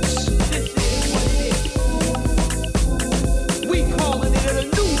is. This is what it is. We calling it a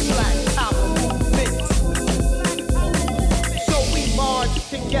new black power movement. So we march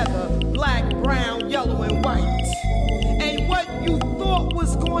together, black, brown, yellow, and white. And what you thought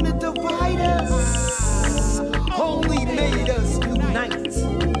was going to divide us only made us unite.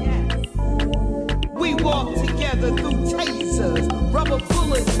 We walk together through tasers, rubber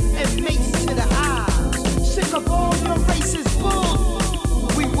bullets, and mace to the eyes. Sick of all your racist bull,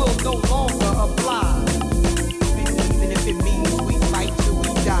 we will no longer oblige. Even if it means we fight till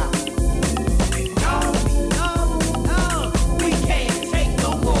we die. Enough. We can't take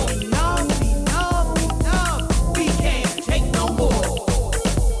no more. Enough. We can't take no more.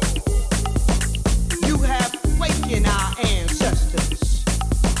 You have awakened our ancestors.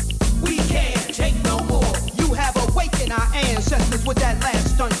 We can't take no more. You have awakened our ancestors with that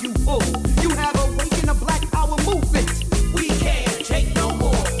last stunt you pulled. You have awakened a black power movement. We can't take no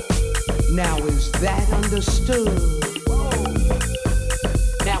more. Now is that understood?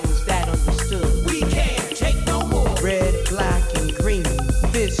 Now is that understood? We can't take no more. Red, black, and green.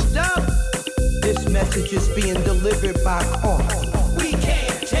 Fist up. This message is being delivered by coffee. We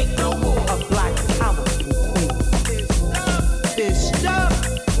can't take no more. A black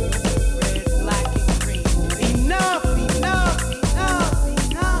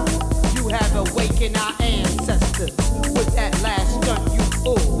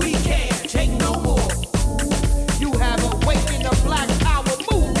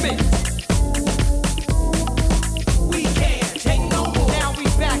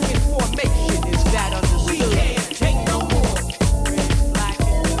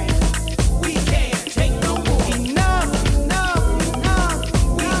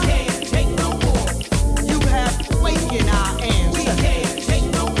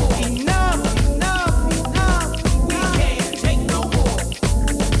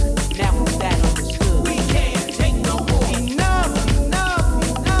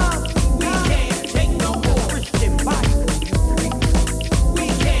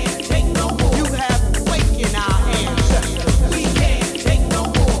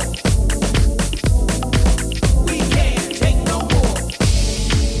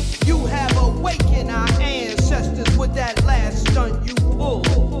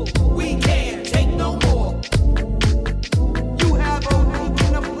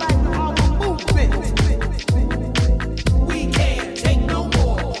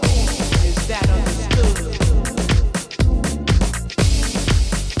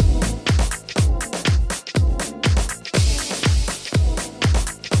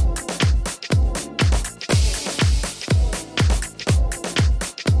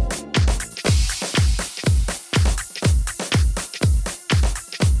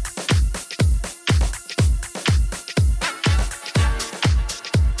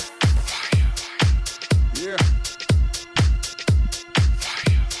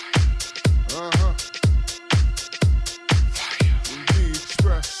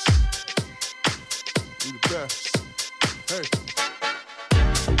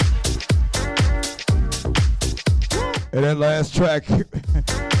And that last track,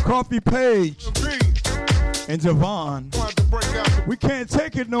 Coffee Page and Javon. We can't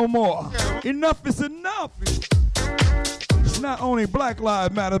take it no more. Enough is enough. It's not only Black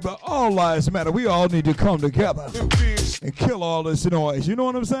Lives Matter, but all lives matter. We all need to come together and kill all this noise. You know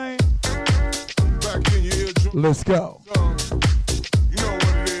what I'm saying? Let's go. You know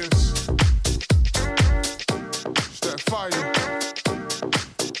what it is. It's that fire.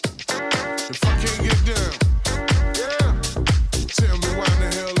 If I can't get down, yeah. Tell me why in the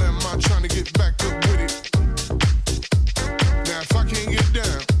hell am I trying to get back up with it? Now if I can't get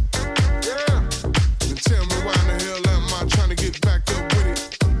down, yeah. Then tell me why in the hell am I trying to get back up with it?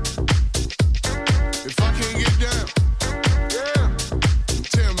 If I can't get down, yeah. Then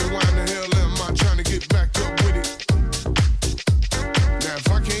tell me why in the hell am I trying to get back up with it? Now if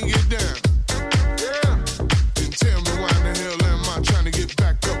I can't get down, yeah. Then tell me why in the hell am I trying to get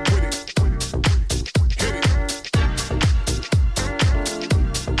back up with it? Hit it.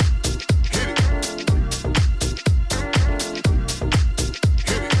 Hit it. Hit it.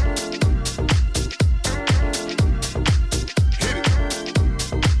 Hit it.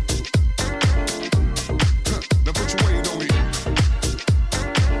 Huh. Now put your weight on me.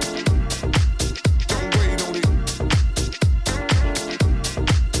 Don't wait on it.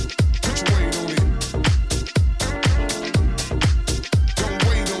 Put your weight on it. Don't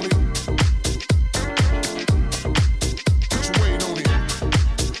wait on it. Put your weight on it.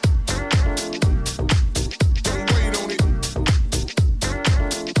 Don't wait on it.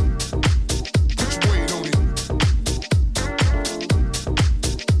 Put your weight on it.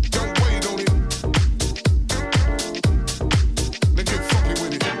 Don't wait on it. Now get funky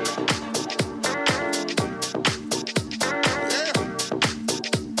with it. Yeah.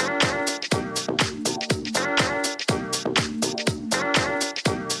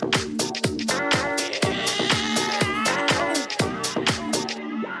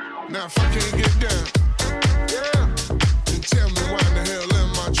 Now if I can't get down, yeah, then tell me why in the hell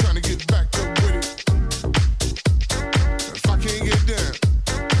am I trying to get back up with it? If I can't get down,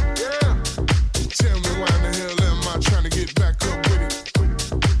 yeah, then tell me why in the hell am I trying to get back up with it?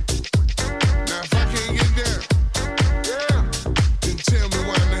 Now if I can't get down, yeah, then tell me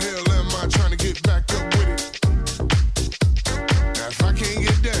why in the hell am I trying to get back up with it? Now if I can't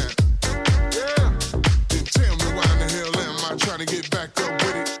get down, yeah, then tell me why in the hell am I trying to get back up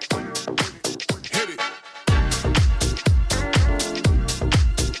with it? Hit it.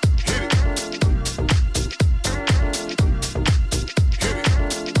 Hit it. Hit it.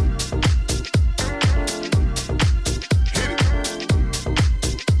 Hit it.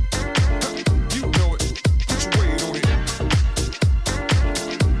 Huh. You know it. Put your weight on it.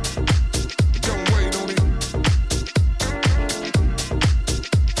 Don't wait on it.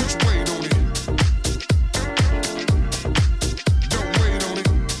 Put your weight on it. Don't wait on it.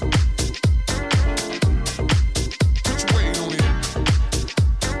 Put your weight on it.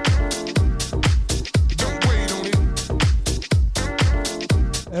 Don't wait on it.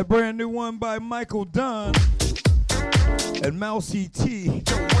 A brand new one by Michael Dunn and Mousy T.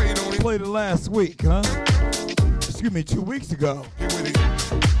 Don't wait on it. Played it last week, huh? Excuse me, 2 weeks ago. Get with it.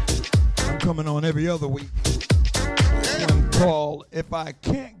 I'm coming on every other week. Yeah. One called If I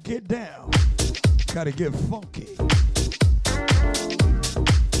Can't Get Down, Gotta Get Funky. Yeah.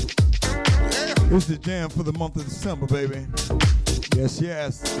 It's the jam for the month of December, baby. Yes,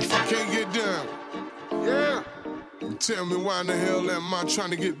 yes. If I can't get down, yeah, then tell me why in the hell am I trying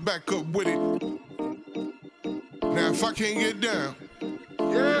to get back up with it? Now if I can't get down,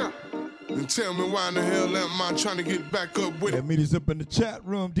 yeah, then tell me why in the hell am I trying to get back up with Yeah, it? meet us up in the chat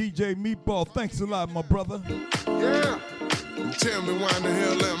room. DJ Meatball, thanks a lot, my brother. Yeah, then tell me why in the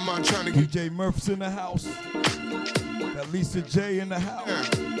hell am I trying to get DJ Murph's in the house. Got Lisa J in the house.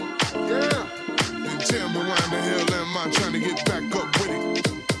 down? Yeah, then tell me why in the hell am I trying to get back up with it?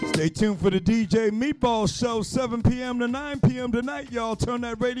 Stay tuned for the DJ Meatball Show, 7 p.m. to 9 p.m. tonight, y'all. Turn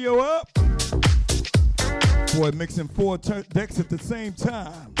that radio up. Boy, mixing four decks at the same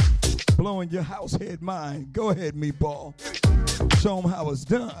time. Blowing your house head mind. Go ahead, Meatball. Show them how it's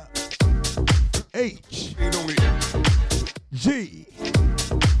done. H. Ain't on it. G.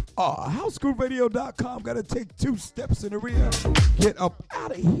 HouseGrooveRadio.com. Got to take 2 steps in the rear. Get up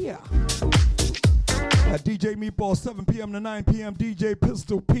out of here. At DJ Meatball, 7 p.m. to 9 p.m. DJ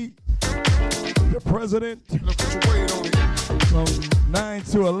Pistol Pete, the president, Now put your weight on it. from 9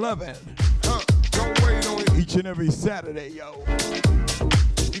 to 11. Huh. Don't wait on it. Each and every Saturday, yo.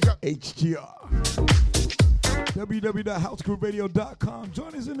 You got HGR. www.housegrooveradio.com.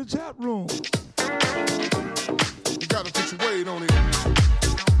 Join us in the chat room. You gotta put your weight on it.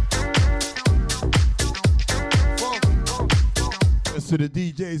 Funk. to the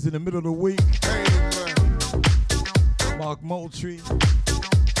DJs in the middle of the week. Mark Moultrie,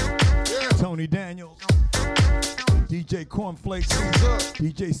 Tony Daniels, DJ Cornflakes,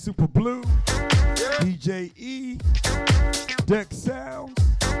 DJ Super Blue, DJ E, Deck Sounds,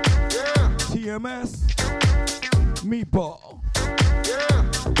 TMS, Meatball.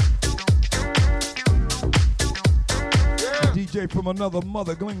 A DJ from another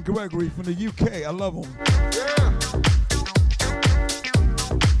mother, Glenn Gregory from the UK. I love him.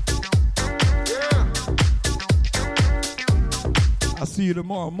 I'll see you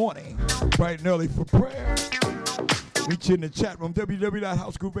tomorrow morning, bright and early for prayer. Meet you in the chat room,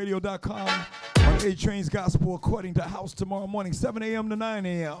 www.housegrooveradio.com on A-Train's Gospel According to House tomorrow morning, 7 a.m. to 9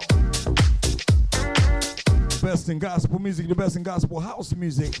 a.m. The best in gospel music, the best in gospel house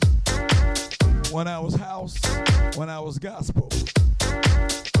music. 1 hour's house, 1 hour's gospel.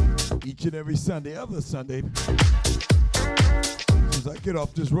 Each and every Sunday, other Sunday. As I get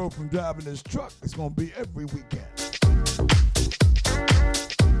off this road from driving this truck, it's going to be every weekend.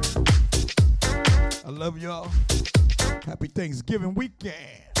 I love y'all. Happy Thanksgiving weekend.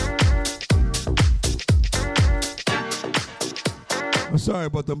 I'm sorry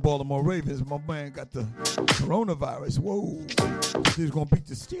about them Baltimore Ravens. My man got the coronavirus. Whoa. He's going to beat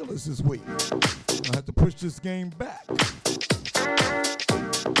the Steelers this week. I have to push this game back.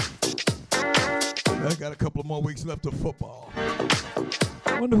 I got a couple of more weeks left of football.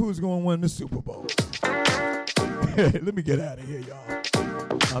 I wonder who's going to win the Super Bowl. Let me get out of here, y'all.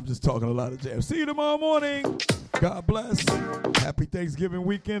 I'm just talking a lot of jam. See you tomorrow morning. God bless. Happy Thanksgiving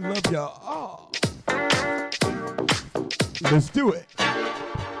weekend. Love y'all. Let's do it.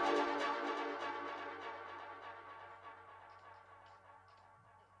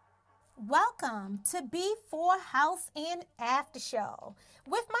 Welcome to B4 House and After Show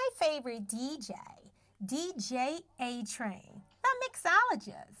with my favorite DJ, DJ Atrain, the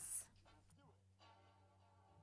mixologist.